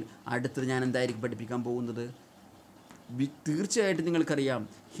തന്നിട്ടുണ്ടെങ്കിൽ, അടുത്തത് ഞാൻ എന്തായിരിക്കും പഠിപ്പിക്കാൻ പോകുന്നത്? തീർച്ചയായിട്ടും നിങ്ങൾക്കറിയാം,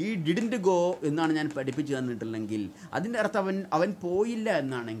 ഹി ഡിഡിൻറ്റ് ഗോ എന്നാണ് ഞാൻ പഠിപ്പിച്ചു തന്നിട്ടുണ്ടെങ്കിൽ അതിൻ്റെ അർത്ഥം അവൻ പോയില്ല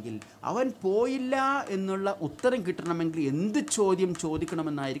എന്നാണെങ്കിൽ, അവൻ പോയില്ല എന്നുള്ള ഉത്തരം കിട്ടണമെങ്കിൽ എന്ത് ചോദ്യം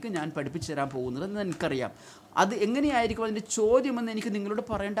ചോദിക്കണമെന്നായിരിക്കും ഞാൻ പഠിപ്പിച്ചു തരാൻ പോകുന്നത് എന്ന് എനിക്കറിയാം. അത് എങ്ങനെയായിരിക്കും അതിൻ്റെ ചോദ്യമെന്ന് എനിക്ക് നിങ്ങളോട്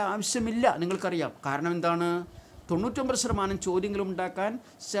പറയേണ്ട ആവശ്യമില്ല, നിങ്ങൾക്കറിയാം. കാരണം എന്താണ്? 99% ചോദ്യങ്ങൾ ഉണ്ടാക്കാൻ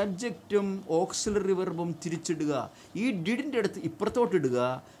സബ്ജക്റ്റും ഓക്സിലറി വെർബും തിരിച്ചിടുക. ഈ ഡിഡിൻ്റെ അടുത്ത് ഇപ്പുറത്തോട്ട് ഇടുക,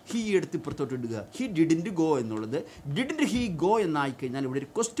 ഹി എടുത്ത് ഇപ്പുറത്തോട്ട് ഇടുക. ഹി ഡിഡിൻറ്റ് ഗോ എന്നുള്ളത് ഡിഡിൻറ്റ് ഹി ഗോ എന്നായിക്കഴിഞ്ഞാൽ ഇവിടെ ഒരു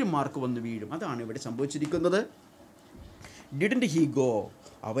ക്വസ്റ്റ്യൻ മാർക്ക് വന്ന് വീഴും. അതാണ് ഇവിടെ സംഭവിച്ചിരിക്കുന്നത്. ഡിഡിൻറ്റ് ഹി ഗോ,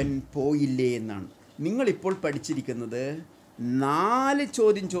 അവൻ പോയില്ലേ എന്നാണ്. നിങ്ങളിപ്പോൾ പഠിച്ചിരിക്കുന്നത് 4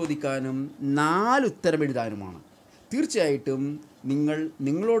 ചോദ്യം ചോദിക്കാനും 4 ഉത്തരം എഴുതാനുമാണ്. തീർച്ചയായിട്ടും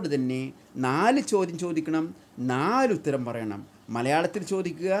നിങ്ങളോട് തന്നെ 4 ചോദ്യം ചോദിക്കണം, 4 ഉത്തരം പറയണം. മലയാളത്തിൽ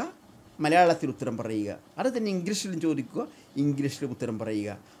ചോദിക്കുക, മലയാളത്തിൽ ഉത്തരം പറയുക. അത് തന്നെ ഇംഗ്ലീഷിലും ചോദിക്കുക, ഇംഗ്ലീഷിലും ഉത്തരം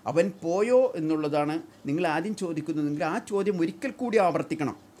പറയുക. അവൻ പോയോ എന്നുള്ളതാണ് നിങ്ങൾ ആദ്യം ചോദിക്കുന്നതെങ്കിൽ ആ ചോദ്യം ഒരിക്കൽ കൂടി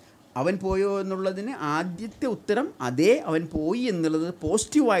ആവർത്തിക്കണം. അവൻ പോയോ എന്നുള്ളതിന് ആദ്യത്തെ ഉത്തരം അതേ അവൻ പോയി എന്നുള്ളത്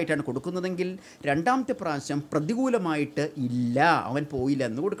പോസിറ്റീവായിട്ടാണ് കൊടുക്കുന്നതെങ്കിൽ, രണ്ടാമത്തെ പ്രാവശ്യം പ്രതികൂലമായിട്ട് ഇല്ല അവൻ പോയില്ല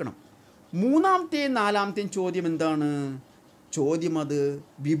എന്ന് കൊടുക്കണം. 3ാമത്തെയും 4ാമത്തെയും ചോദ്യം എന്താണ്? ചോദ്യം അത്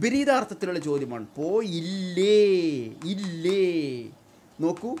വിപരീതാർത്ഥത്തിലുള്ള ചോദ്യമാണ്. പോയില്ലേ, ഇല്ലേ.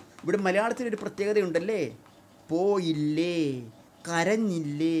 നോക്കൂ, ഇവിടെ മലയാളത്തിലൊരു പ്രത്യേകതയുണ്ടല്ലേ. പോയില്ലേ,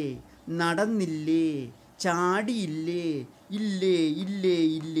 കരഞ്ഞില്ലേ, നടന്നില്ലേ, ചാടിയില്ലേ, ഇല്ലേ ഇല്ലേ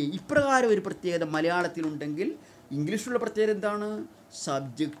ഇല്ലേ. ഇപ്രകാരം ഒരു പ്രത്യേകത മലയാളത്തിലുണ്ടെങ്കിൽ ഇംഗ്ലീഷിലുള്ള പ്രത്യേകത എന്താണ്?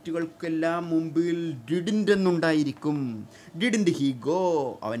 സബ്ജക്റ്റുകൾക്കെല്ലാം മുമ്പിൽ ഡിഡിൻറ്റ് എന്നുണ്ടായിരിക്കും. ഡിഡിൻറ്റ് ഹി ഗോ,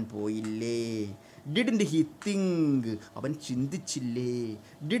 അവൻ പോയില്ലേ. ഡിഡിൻറ്റ് ഹി തിങ്ക്, അവൻ ചിന്തിച്ചില്ലേ.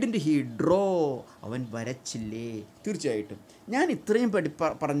 ഡിഡിൻറ്റ് ഹി ഡ്രോ, അവൻ വരച്ചില്ലേ. തീർച്ചയായിട്ടും ഞാൻ ഇത്രയും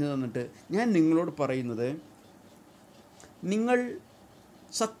പറഞ്ഞു തന്നിട്ട് ഞാൻ നിങ്ങളോട് പറയുന്നത്, നിങ്ങൾ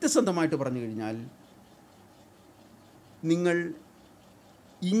സത്യസന്ധമായിട്ട് പറഞ്ഞു കഴിഞ്ഞാൽ നിങ്ങൾ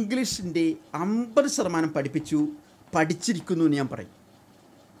ഇംഗ്ലീഷിൻ്റെ 50% പഠിച്ചിരിക്കുന്നു എന്ന് ഞാൻ പറയും.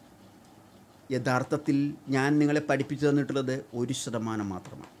 യഥാർത്ഥത്തിൽ ഞാൻ നിങ്ങളെ പഠിപ്പിച്ചു തന്നിട്ടുള്ളത് 1%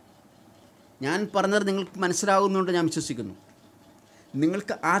 മാത്രമാണ്. ഞാൻ പറഞ്ഞത് നിങ്ങൾക്ക് മനസ്സിലാകുന്നുണ്ട് ഞാൻ വിശ്വസിക്കുന്നു.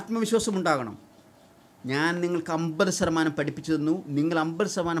 നിങ്ങൾക്ക് ആത്മവിശ്വാസം ഉണ്ടാകണം. ഞാൻ നിങ്ങൾക്ക് 50% പഠിപ്പിച്ചു തന്നു, നിങ്ങൾ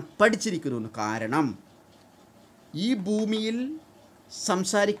 50% പഠിച്ചിരിക്കുന്നു. കാരണം ഈ ഭൂമിയിൽ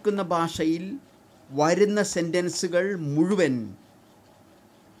സംസാരിക്കുന്ന ഭാഷയിൽ വരുന്ന സെൻറ്റൻസുകൾ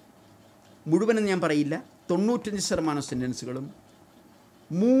മുഴുവനെന്ന് ഞാൻ പറയില്ല, 95% സെൻറ്റൻസുകളും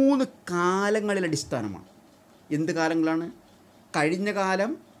 3 കാലങ്ങളിൽ അടിസ്ഥാനമാണ്. എന്ത് കാലങ്ങളാണ്? കഴിഞ്ഞ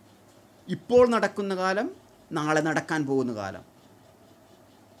കാലം, ഇപ്പോൾ നടക്കുന്ന കാലം, നാളെ നടക്കാൻ പോകുന്ന കാലം.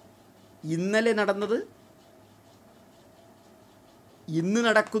 ഇന്നലെ നടന്നത്, ഇന്ന്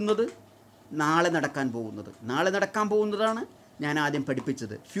നടക്കുന്നത്, നാളെ നടക്കാൻ പോകുന്നത്. നാളെ നടക്കാൻ പോകുന്നതാണ് ഞാൻ ആദ്യം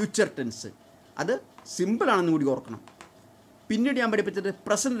പഠിപ്പിച്ചത്, ഫ്യൂച്ചർ ടെൻസ്. അത് സിമ്പിളാണെന്ന് കൂടി ഓർക്കണം. പിന്നീട് ഞാൻ പഠിപ്പിച്ചത്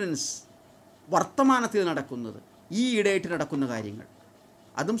പ്രസൻറ്റ് ടെൻസ്, വർത്തമാനത്തിൽ നടക്കുന്നത്. ഈ ഈടെയായിട്ട് നടക്കുന്ന കാര്യങ്ങൾ,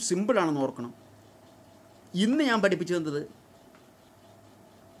 അതും സിമ്പിളാണെന്ന് ഓർക്കണം. ഇന്ന് ഞാൻ പഠിപ്പിച്ചു തന്നത്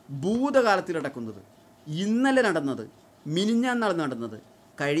ഭൂതകാലത്തിൽ നടക്കുന്നത്, ഇന്നലെ നടന്നത്, മിനിഞ്ഞാന്നാൾ നടന്നത്,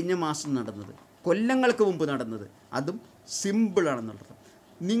 കഴിഞ്ഞ മാസം നടന്നത്, കൊല്ലങ്ങൾക്ക് മുമ്പ് നടന്നത്, അതും സിമ്പിളാണെന്നുള്ളത്.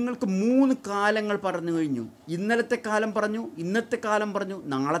 നിങ്ങൾക്ക് 3 കാലങ്ങൾ പറഞ്ഞു കഴിഞ്ഞു. ഇന്നലത്തെ കാലം പറഞ്ഞു, ഇന്നത്തെ കാലം പറഞ്ഞു,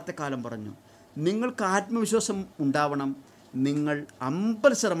 നാളത്തെ കാലം പറഞ്ഞു. നിങ്ങൾക്ക് ആത്മവിശ്വാസം ഉണ്ടാവണം, നിങ്ങൾ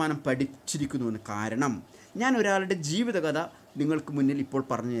 50% പഠിച്ചിരിക്കുന്നുവെന്ന്. കാരണം ഞാൻ ഒരാളുടെ ജീവിതകഥ നിങ്ങൾക്ക് മുന്നിൽ ഇപ്പോൾ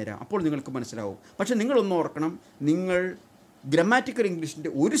പറഞ്ഞു തരാം, അപ്പോൾ നിങ്ങൾക്ക് മനസ്സിലാവും. പക്ഷേ നിങ്ങളൊന്ന് ഓർക്കണം, നിങ്ങൾ ഗ്രാമാറ്റിക്കൽ ഇംഗ്ലീഷിൻ്റെ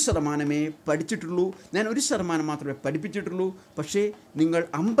 1% പഠിച്ചിട്ടുള്ളൂ. ഞാൻ 1% മാത്രമേ പഠിപ്പിച്ചിട്ടുള്ളൂ. പക്ഷേ നിങ്ങൾ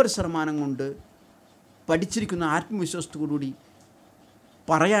 50% കൊണ്ട് പഠിച്ചിരിക്കുന്ന ആത്മവിശ്വാസത്തോടുകൂടി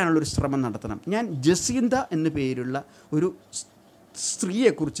പറയാനുള്ളൊരു ശ്രമം നടത്തണം. ഞാൻ ജസീന്ത എന്ന പേരുള്ള ഒരു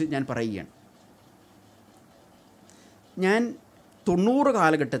സ്ത്രീയെക്കുറിച്ച് ഞാൻ പറയുകയാണ്. ഞാൻ 90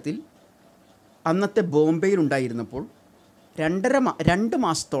 കാലഘട്ടത്തിൽ അന്നത്തെ ബോംബെയിലുണ്ടായിരുന്നപ്പോൾ 2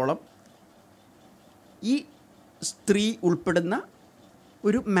 മാസത്തോളം ഈ സ്ത്രീ ഉൾപ്പെടുന്ന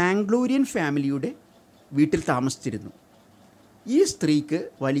ഒരു മാംഗ്ലൂരിയൻ ഫാമിലിയുടെ വീട്ടിൽ താമസിച്ചിരുന്നു. ഈ സ്ത്രീക്ക്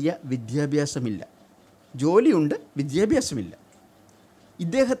വലിയ വിദ്യാഭ്യാസമില്ല, ജോലിയുണ്ട്, വിദ്യാഭ്യാസമില്ല.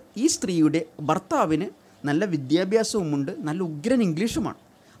 ഈ സ്ത്രീയുടെ ഭർത്താവിന് നല്ല വിദ്യാഭ്യാസവുമുണ്ട്, നല്ല ഉഗ്രൻ ഇംഗ്ലീഷുമാണ്.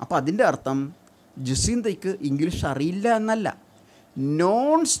 അപ്പോൾ അതിൻ്റെ അർത്ഥം ജസീന്തയ്ക്ക് ഇംഗ്ലീഷ് അറിയില്ല എന്നല്ല.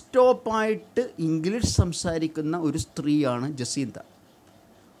 നോൺ സ്റ്റോപ്പായിട്ട് ഇംഗ്ലീഷ് സംസാരിക്കുന്ന ഒരു സ്ത്രീയാണ് ജസീന്ത.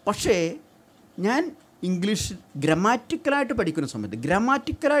 പക്ഷേ ഞാൻ ഇംഗ്ലീഷ് ഗ്രാമാറ്റിക്കലായിട്ട് പഠിക്കുന്ന സമയത്ത്,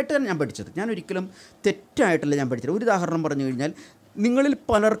 ഗ്രാമാറ്റിക്കലായിട്ടാണ് ഞാൻ പഠിച്ചത്, ഞാൻ ഒരിക്കലും തെറ്റായിട്ടല്ല ഞാൻ പഠിച്ചത്. ഒരു ഉദാഹരണം പറഞ്ഞു കഴിഞ്ഞാൽ, നിങ്ങളിൽ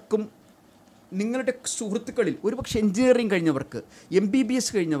പലർക്കും നിങ്ങളുടെ സുഹൃത്തുക്കളിൽ ഒരുപക്ഷെ എഞ്ചിനീയറിംഗ് കഴിഞ്ഞവർക്ക്, MBBS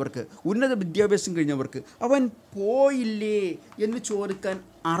കഴിഞ്ഞവർക്ക്, ഉന്നത വിദ്യാഭ്യാസം കഴിഞ്ഞവർക്ക് അവൻ പോയില്ലേ എന്ന് ചോദിക്കാൻ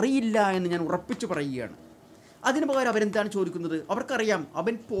അറിയില്ല എന്ന് ഞാൻ ഉറപ്പിച്ച് പറയുകയാണ്. അതിന് പകരം അവരെന്താണ് ചോദിക്കുന്നത്? അവർക്കറിയാം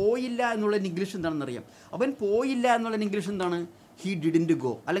അവൻ പോയില്ല എന്നുള്ള ഇംഗ്ലീഷ് എന്താണെന്നറിയാം. അവൻ പോയില്ല എന്നുള്ള ഇംഗ്ലീഷ് എന്താണ്? ഹി ഡിഡിൻറ്റ്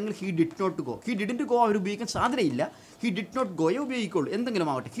ഗോ, അല്ലെങ്കിൽ he did not go. He didn't go അവർ ഉപയോഗിക്കാൻ സാധ്യതയില്ല. He did not ഗോയെ ഉപയോഗിക്കുള്ളൂ. എന്തെങ്കിലും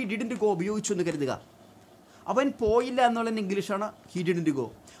ആവട്ടെ, ഹി ഡിഡിൻറ്റ് ഗോ ഉപയോഗിച്ചു എന്ന് കരുതുക. അവൻ പോയില്ല എന്നുള്ള ഇംഗ്ലീഷാണ് ഹി ഡിഡിൻറ്റ് ഗോ.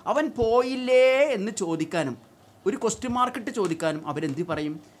 അവൻ പോയില്ലേ എന്ന് ചോദിക്കാനും, ഒരു ക്വസ്റ്റ്യൻ മാർക്കിട്ട് ചോദിക്കാനും അവരെന്ത്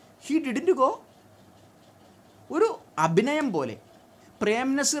പറയും? He didn't go. ഒരു അഭിനയം പോലെ, പ്രേം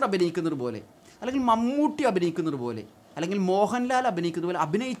നസീർ അഭിനയിക്കുന്നത് പോലെ, അല്ലെങ്കിൽ മമ്മൂട്ടി അഭിനയിക്കുന്നത് പോലെ, അല്ലെങ്കിൽ മോഹൻലാൽ അഭിനയിക്കുന്നത് പോലെ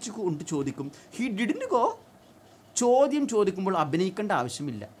അഭിനയിച്ചു കൊണ്ട് ചോദിക്കും ഹി ഡിഡിൻറ്റ് ഗോ. ചോദ്യം ചോദിക്കുമ്പോൾ അഭിനയിക്കേണ്ട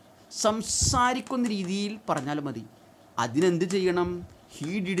ആവശ്യമില്ല, സംസാരിക്കുന്ന രീതിയിൽ പറഞ്ഞാലും മതി. അതിനെന്ത് ചെയ്യണം?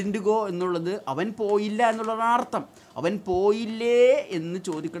 ഹി ഡിഡിൻറ്റ് ഗോ എന്നുള്ളത് അവൻ പോയില്ല എന്നുള്ളതാണ് അർത്ഥം. അവൻ പോയില്ലേ എന്ന്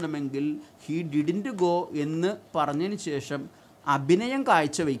ചോദിക്കണമെങ്കിൽ ഹി ഡിഡിൻറ്റ് ഗോ എന്ന് പറഞ്ഞതിന് ശേഷം അഭിനയം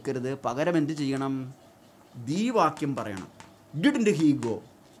കാഴ്ചവെക്കരുത്. പകരം എന്ത് ചെയ്യണം? വാക്യം പറയണം, ഡിഡിൻറ്റ് ഹി ഗോ.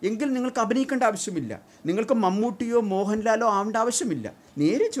 എങ്കിൽ നിങ്ങൾക്ക് അഭിനയിക്കേണ്ട ആവശ്യമില്ല, നിങ്ങൾക്ക് മമ്മൂട്ടിയോ മോഹൻലാലോ ആവേണ്ട ആവശ്യമില്ല.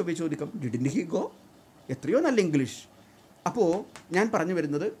 നേരെ ചോദിക്കാം ഡിഡിൻറ്റ് ഹി ഗോ. എത്രയോ നല്ല ഇംഗ്ലീഷ്. അപ്പോൾ ഞാൻ പറഞ്ഞു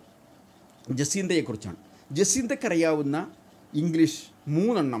വരുന്നത് ജസീന്തയെക്കുറിച്ചാണ്. ജസീന്തയ്ക്കറിയാവുന്ന ഇംഗ്ലീഷ്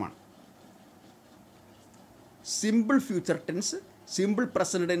 3 എണ്ണമാണ്. Simple future tense, simple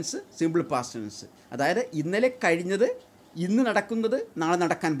present tense, simple past tense. അതായത് ഇന്നലെ കഴിഞ്ഞത്, ഇന്ന് നടക്കുന്നത്, നാളെ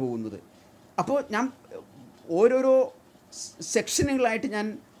നടക്കാൻ പോകുന്നത്. അപ്പോൾ ഞാൻ ഓരോരോ സെക്ഷനുകളായിട്ട് ഞാൻ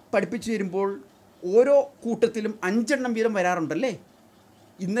പഠിപ്പിച്ചു തരുമ്പോൾ ഓരോ കൂട്ടത്തിലും 5 എണ്ണം വീതം വരാറുണ്ടല്ലേ.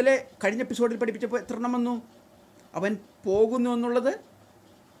 ഇന്നലെ കഴിഞ്ഞ എപ്പിസോഡിൽ പഠിപ്പിച്ചപ്പോൾ എത്ര എണ്ണം വന്നു? അവൻ പോകുന്നു എന്നുള്ളത്,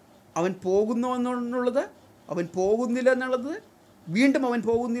 അവൻ പോകുന്നു എന്നുള്ളത്, അവൻ പോകുന്നില്ല എന്നുള്ളത്, വീണ്ടും അവൻ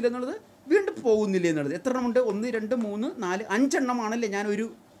പോകുന്നില്ല എന്നുള്ളത്, വീണ്ടും പോകുന്നില്ല എന്നുള്ളത്. എത്ര എണ്ണമുണ്ട്? 1, 2, 3, 4, 5 എണ്ണമാണല്ലേ ഞാൻ ഒരു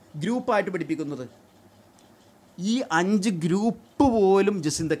ഗ്രൂപ്പായിട്ട് പഠിപ്പിക്കുന്നത്. ഈ 5 ഗ്രൂപ്പ് പോലും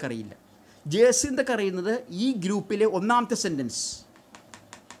ജസീന്തക്കറിയില്ല. ജസീന്തക്കറിയുന്നത് ഈ ഗ്രൂപ്പിലെ 1ാമത്തെ സെൻറ്റൻസ്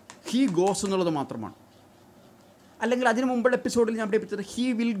ഹി ഗോസ് എന്നുള്ളത് മാത്രമാണ്. അല്ലെങ്കിൽ അതിന് മുമ്പുള്ള എപ്പിസോഡിൽ ഞാൻ പഠിപ്പിച്ചത് ഹി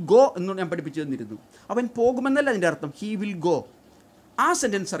വിൽ ഗോ എന്ന് ഞാൻ പഠിപ്പിച്ചു തന്നിരുന്നു. അവൻ പോകുമെന്നല്ല അതിൻ്റെ അർത്ഥം, ഹി വിൽ ഗോ. ആ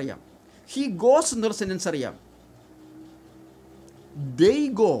സെൻറ്റൻസ് അറിയാം. ഹി ഗോസ് എന്നുള്ള സെൻറ്റൻസ് അറിയാം. ദേ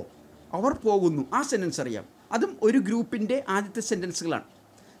ഗോ, അവർ പോകുന്നു, ആ സെൻറ്റൻസ് അറിയാം. അതും ഒരു ഗ്രൂപ്പിൻ്റെ ആദ്യത്തെ സെൻറ്റൻസുകളാണ്.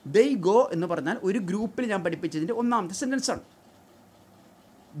 ദേ ഗോ എന്ന് പറഞ്ഞാൽ ഒരു ഗ്രൂപ്പിൽ ഞാൻ പഠിപ്പിച്ചതിൻ്റെ 1ാമത്തെ സെൻറ്റൻസാണ്.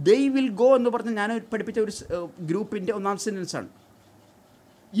 ദേ വിൽ ഗോ എന്ന് പറഞ്ഞാൽ ഞാൻ പഠിപ്പിച്ച ഒരു ഗ്രൂപ്പിൻ്റെ 1ാമത്തെ സെൻറ്റൻസാണ്.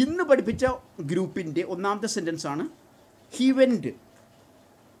 ഇന്ന് പഠിപ്പിച്ച ഗ്രൂപ്പിൻ്റെ 1ാമത്തെ സെൻറ്റൻസാണ് ഹി വെൻറ്റ്.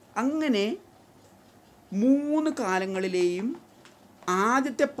 അങ്ങനെ 3 കാലങ്ങളിലെയും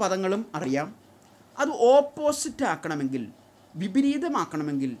ആദ്യത്തെ പദങ്ങളും അറിയാം. അത് ഓപ്പോസിറ്റ് ആക്കണമെങ്കിൽ,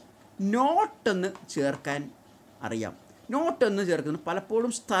 വിപരീതമാക്കണമെങ്കിൽ നോട്ടെന്ന് ചേർക്കാൻ അറിയാം. നോട്ടെന്ന് ചേർക്കുന്നത്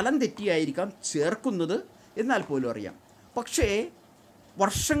പലപ്പോഴും സ്ഥലം തെറ്റിയായിരിക്കാം ചേർക്കുന്നത്, എന്നാൽ പോലും അറിയാം. പക്ഷേ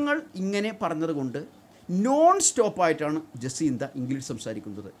വർഷങ്ങൾ ഇങ്ങനെ പറഞ്ഞതുകൊണ്ട് നോൺ സ്റ്റോപ്പായിട്ടാണ് ജസീന്ത ഇംഗ്ലീഷ്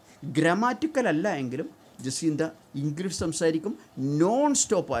സംസാരിക്കുന്നത്. ഗ്രാമാറ്റിക്കൽ അല്ല എങ്കിലും ജസീന്ത ഇംഗ്ലീഷ് സംസാരിക്കും നോൺ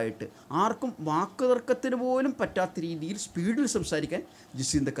സ്റ്റോപ്പായിട്ട്. ആർക്കും വാക്കുതർക്കത്തിന് പോലും പറ്റാത്ത രീതിയിൽ സ്പീഡിൽ സംസാരിക്കാൻ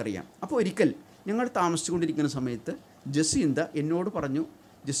ജസീന്തക്കറിയാം. അപ്പോൾ ഒരിക്കൽ ഞങ്ങൾ താമസിച്ചുകൊണ്ടിരിക്കുന്ന സമയത്ത് ജസീന്ത എന്നോട് പറഞ്ഞു,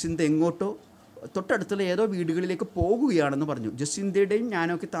 ജസീന്ത എങ്ങോട്ടോ തൊട്ടടുത്തുള്ള ഏതോ വീടുകളിലേക്ക് പോകുകയാണെന്ന് പറഞ്ഞു. ജസീന്തയുടെയും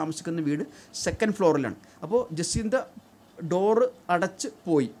ഞാനൊക്കെ താമസിക്കുന്ന വീട് സെക്കൻഡ് ഫ്ലോറിലാണ്. അപ്പോൾ ജസീന്ത ഡോറ് അടച്ച്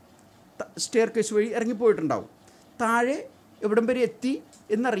പോയി, സ്റ്റെയർ കേസ് വഴി ഇറങ്ങിപ്പോയിട്ടുണ്ടാവും. താഴെ എവിടം വരെ എത്തി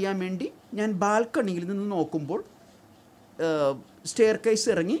എന്നറിയാൻ വേണ്ടി ഞാൻ ബാൽക്കണിയിൽ നിന്ന് നോക്കുമ്പോൾ സ്റ്റെയർ കേസ്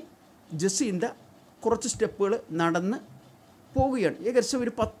ഇറങ്ങി ജസീന്ത കുറച്ച് സ്റ്റെപ്പുകൾ നടന്ന് പോവുകയാണ്. ഏകദേശം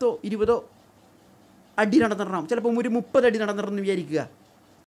ഒരു 10-20 അടി നടന്നിടണം, ചിലപ്പോൾ ഒരു 30 അടി നടന്നിടണമെന്ന് വിചാരിക്കുക.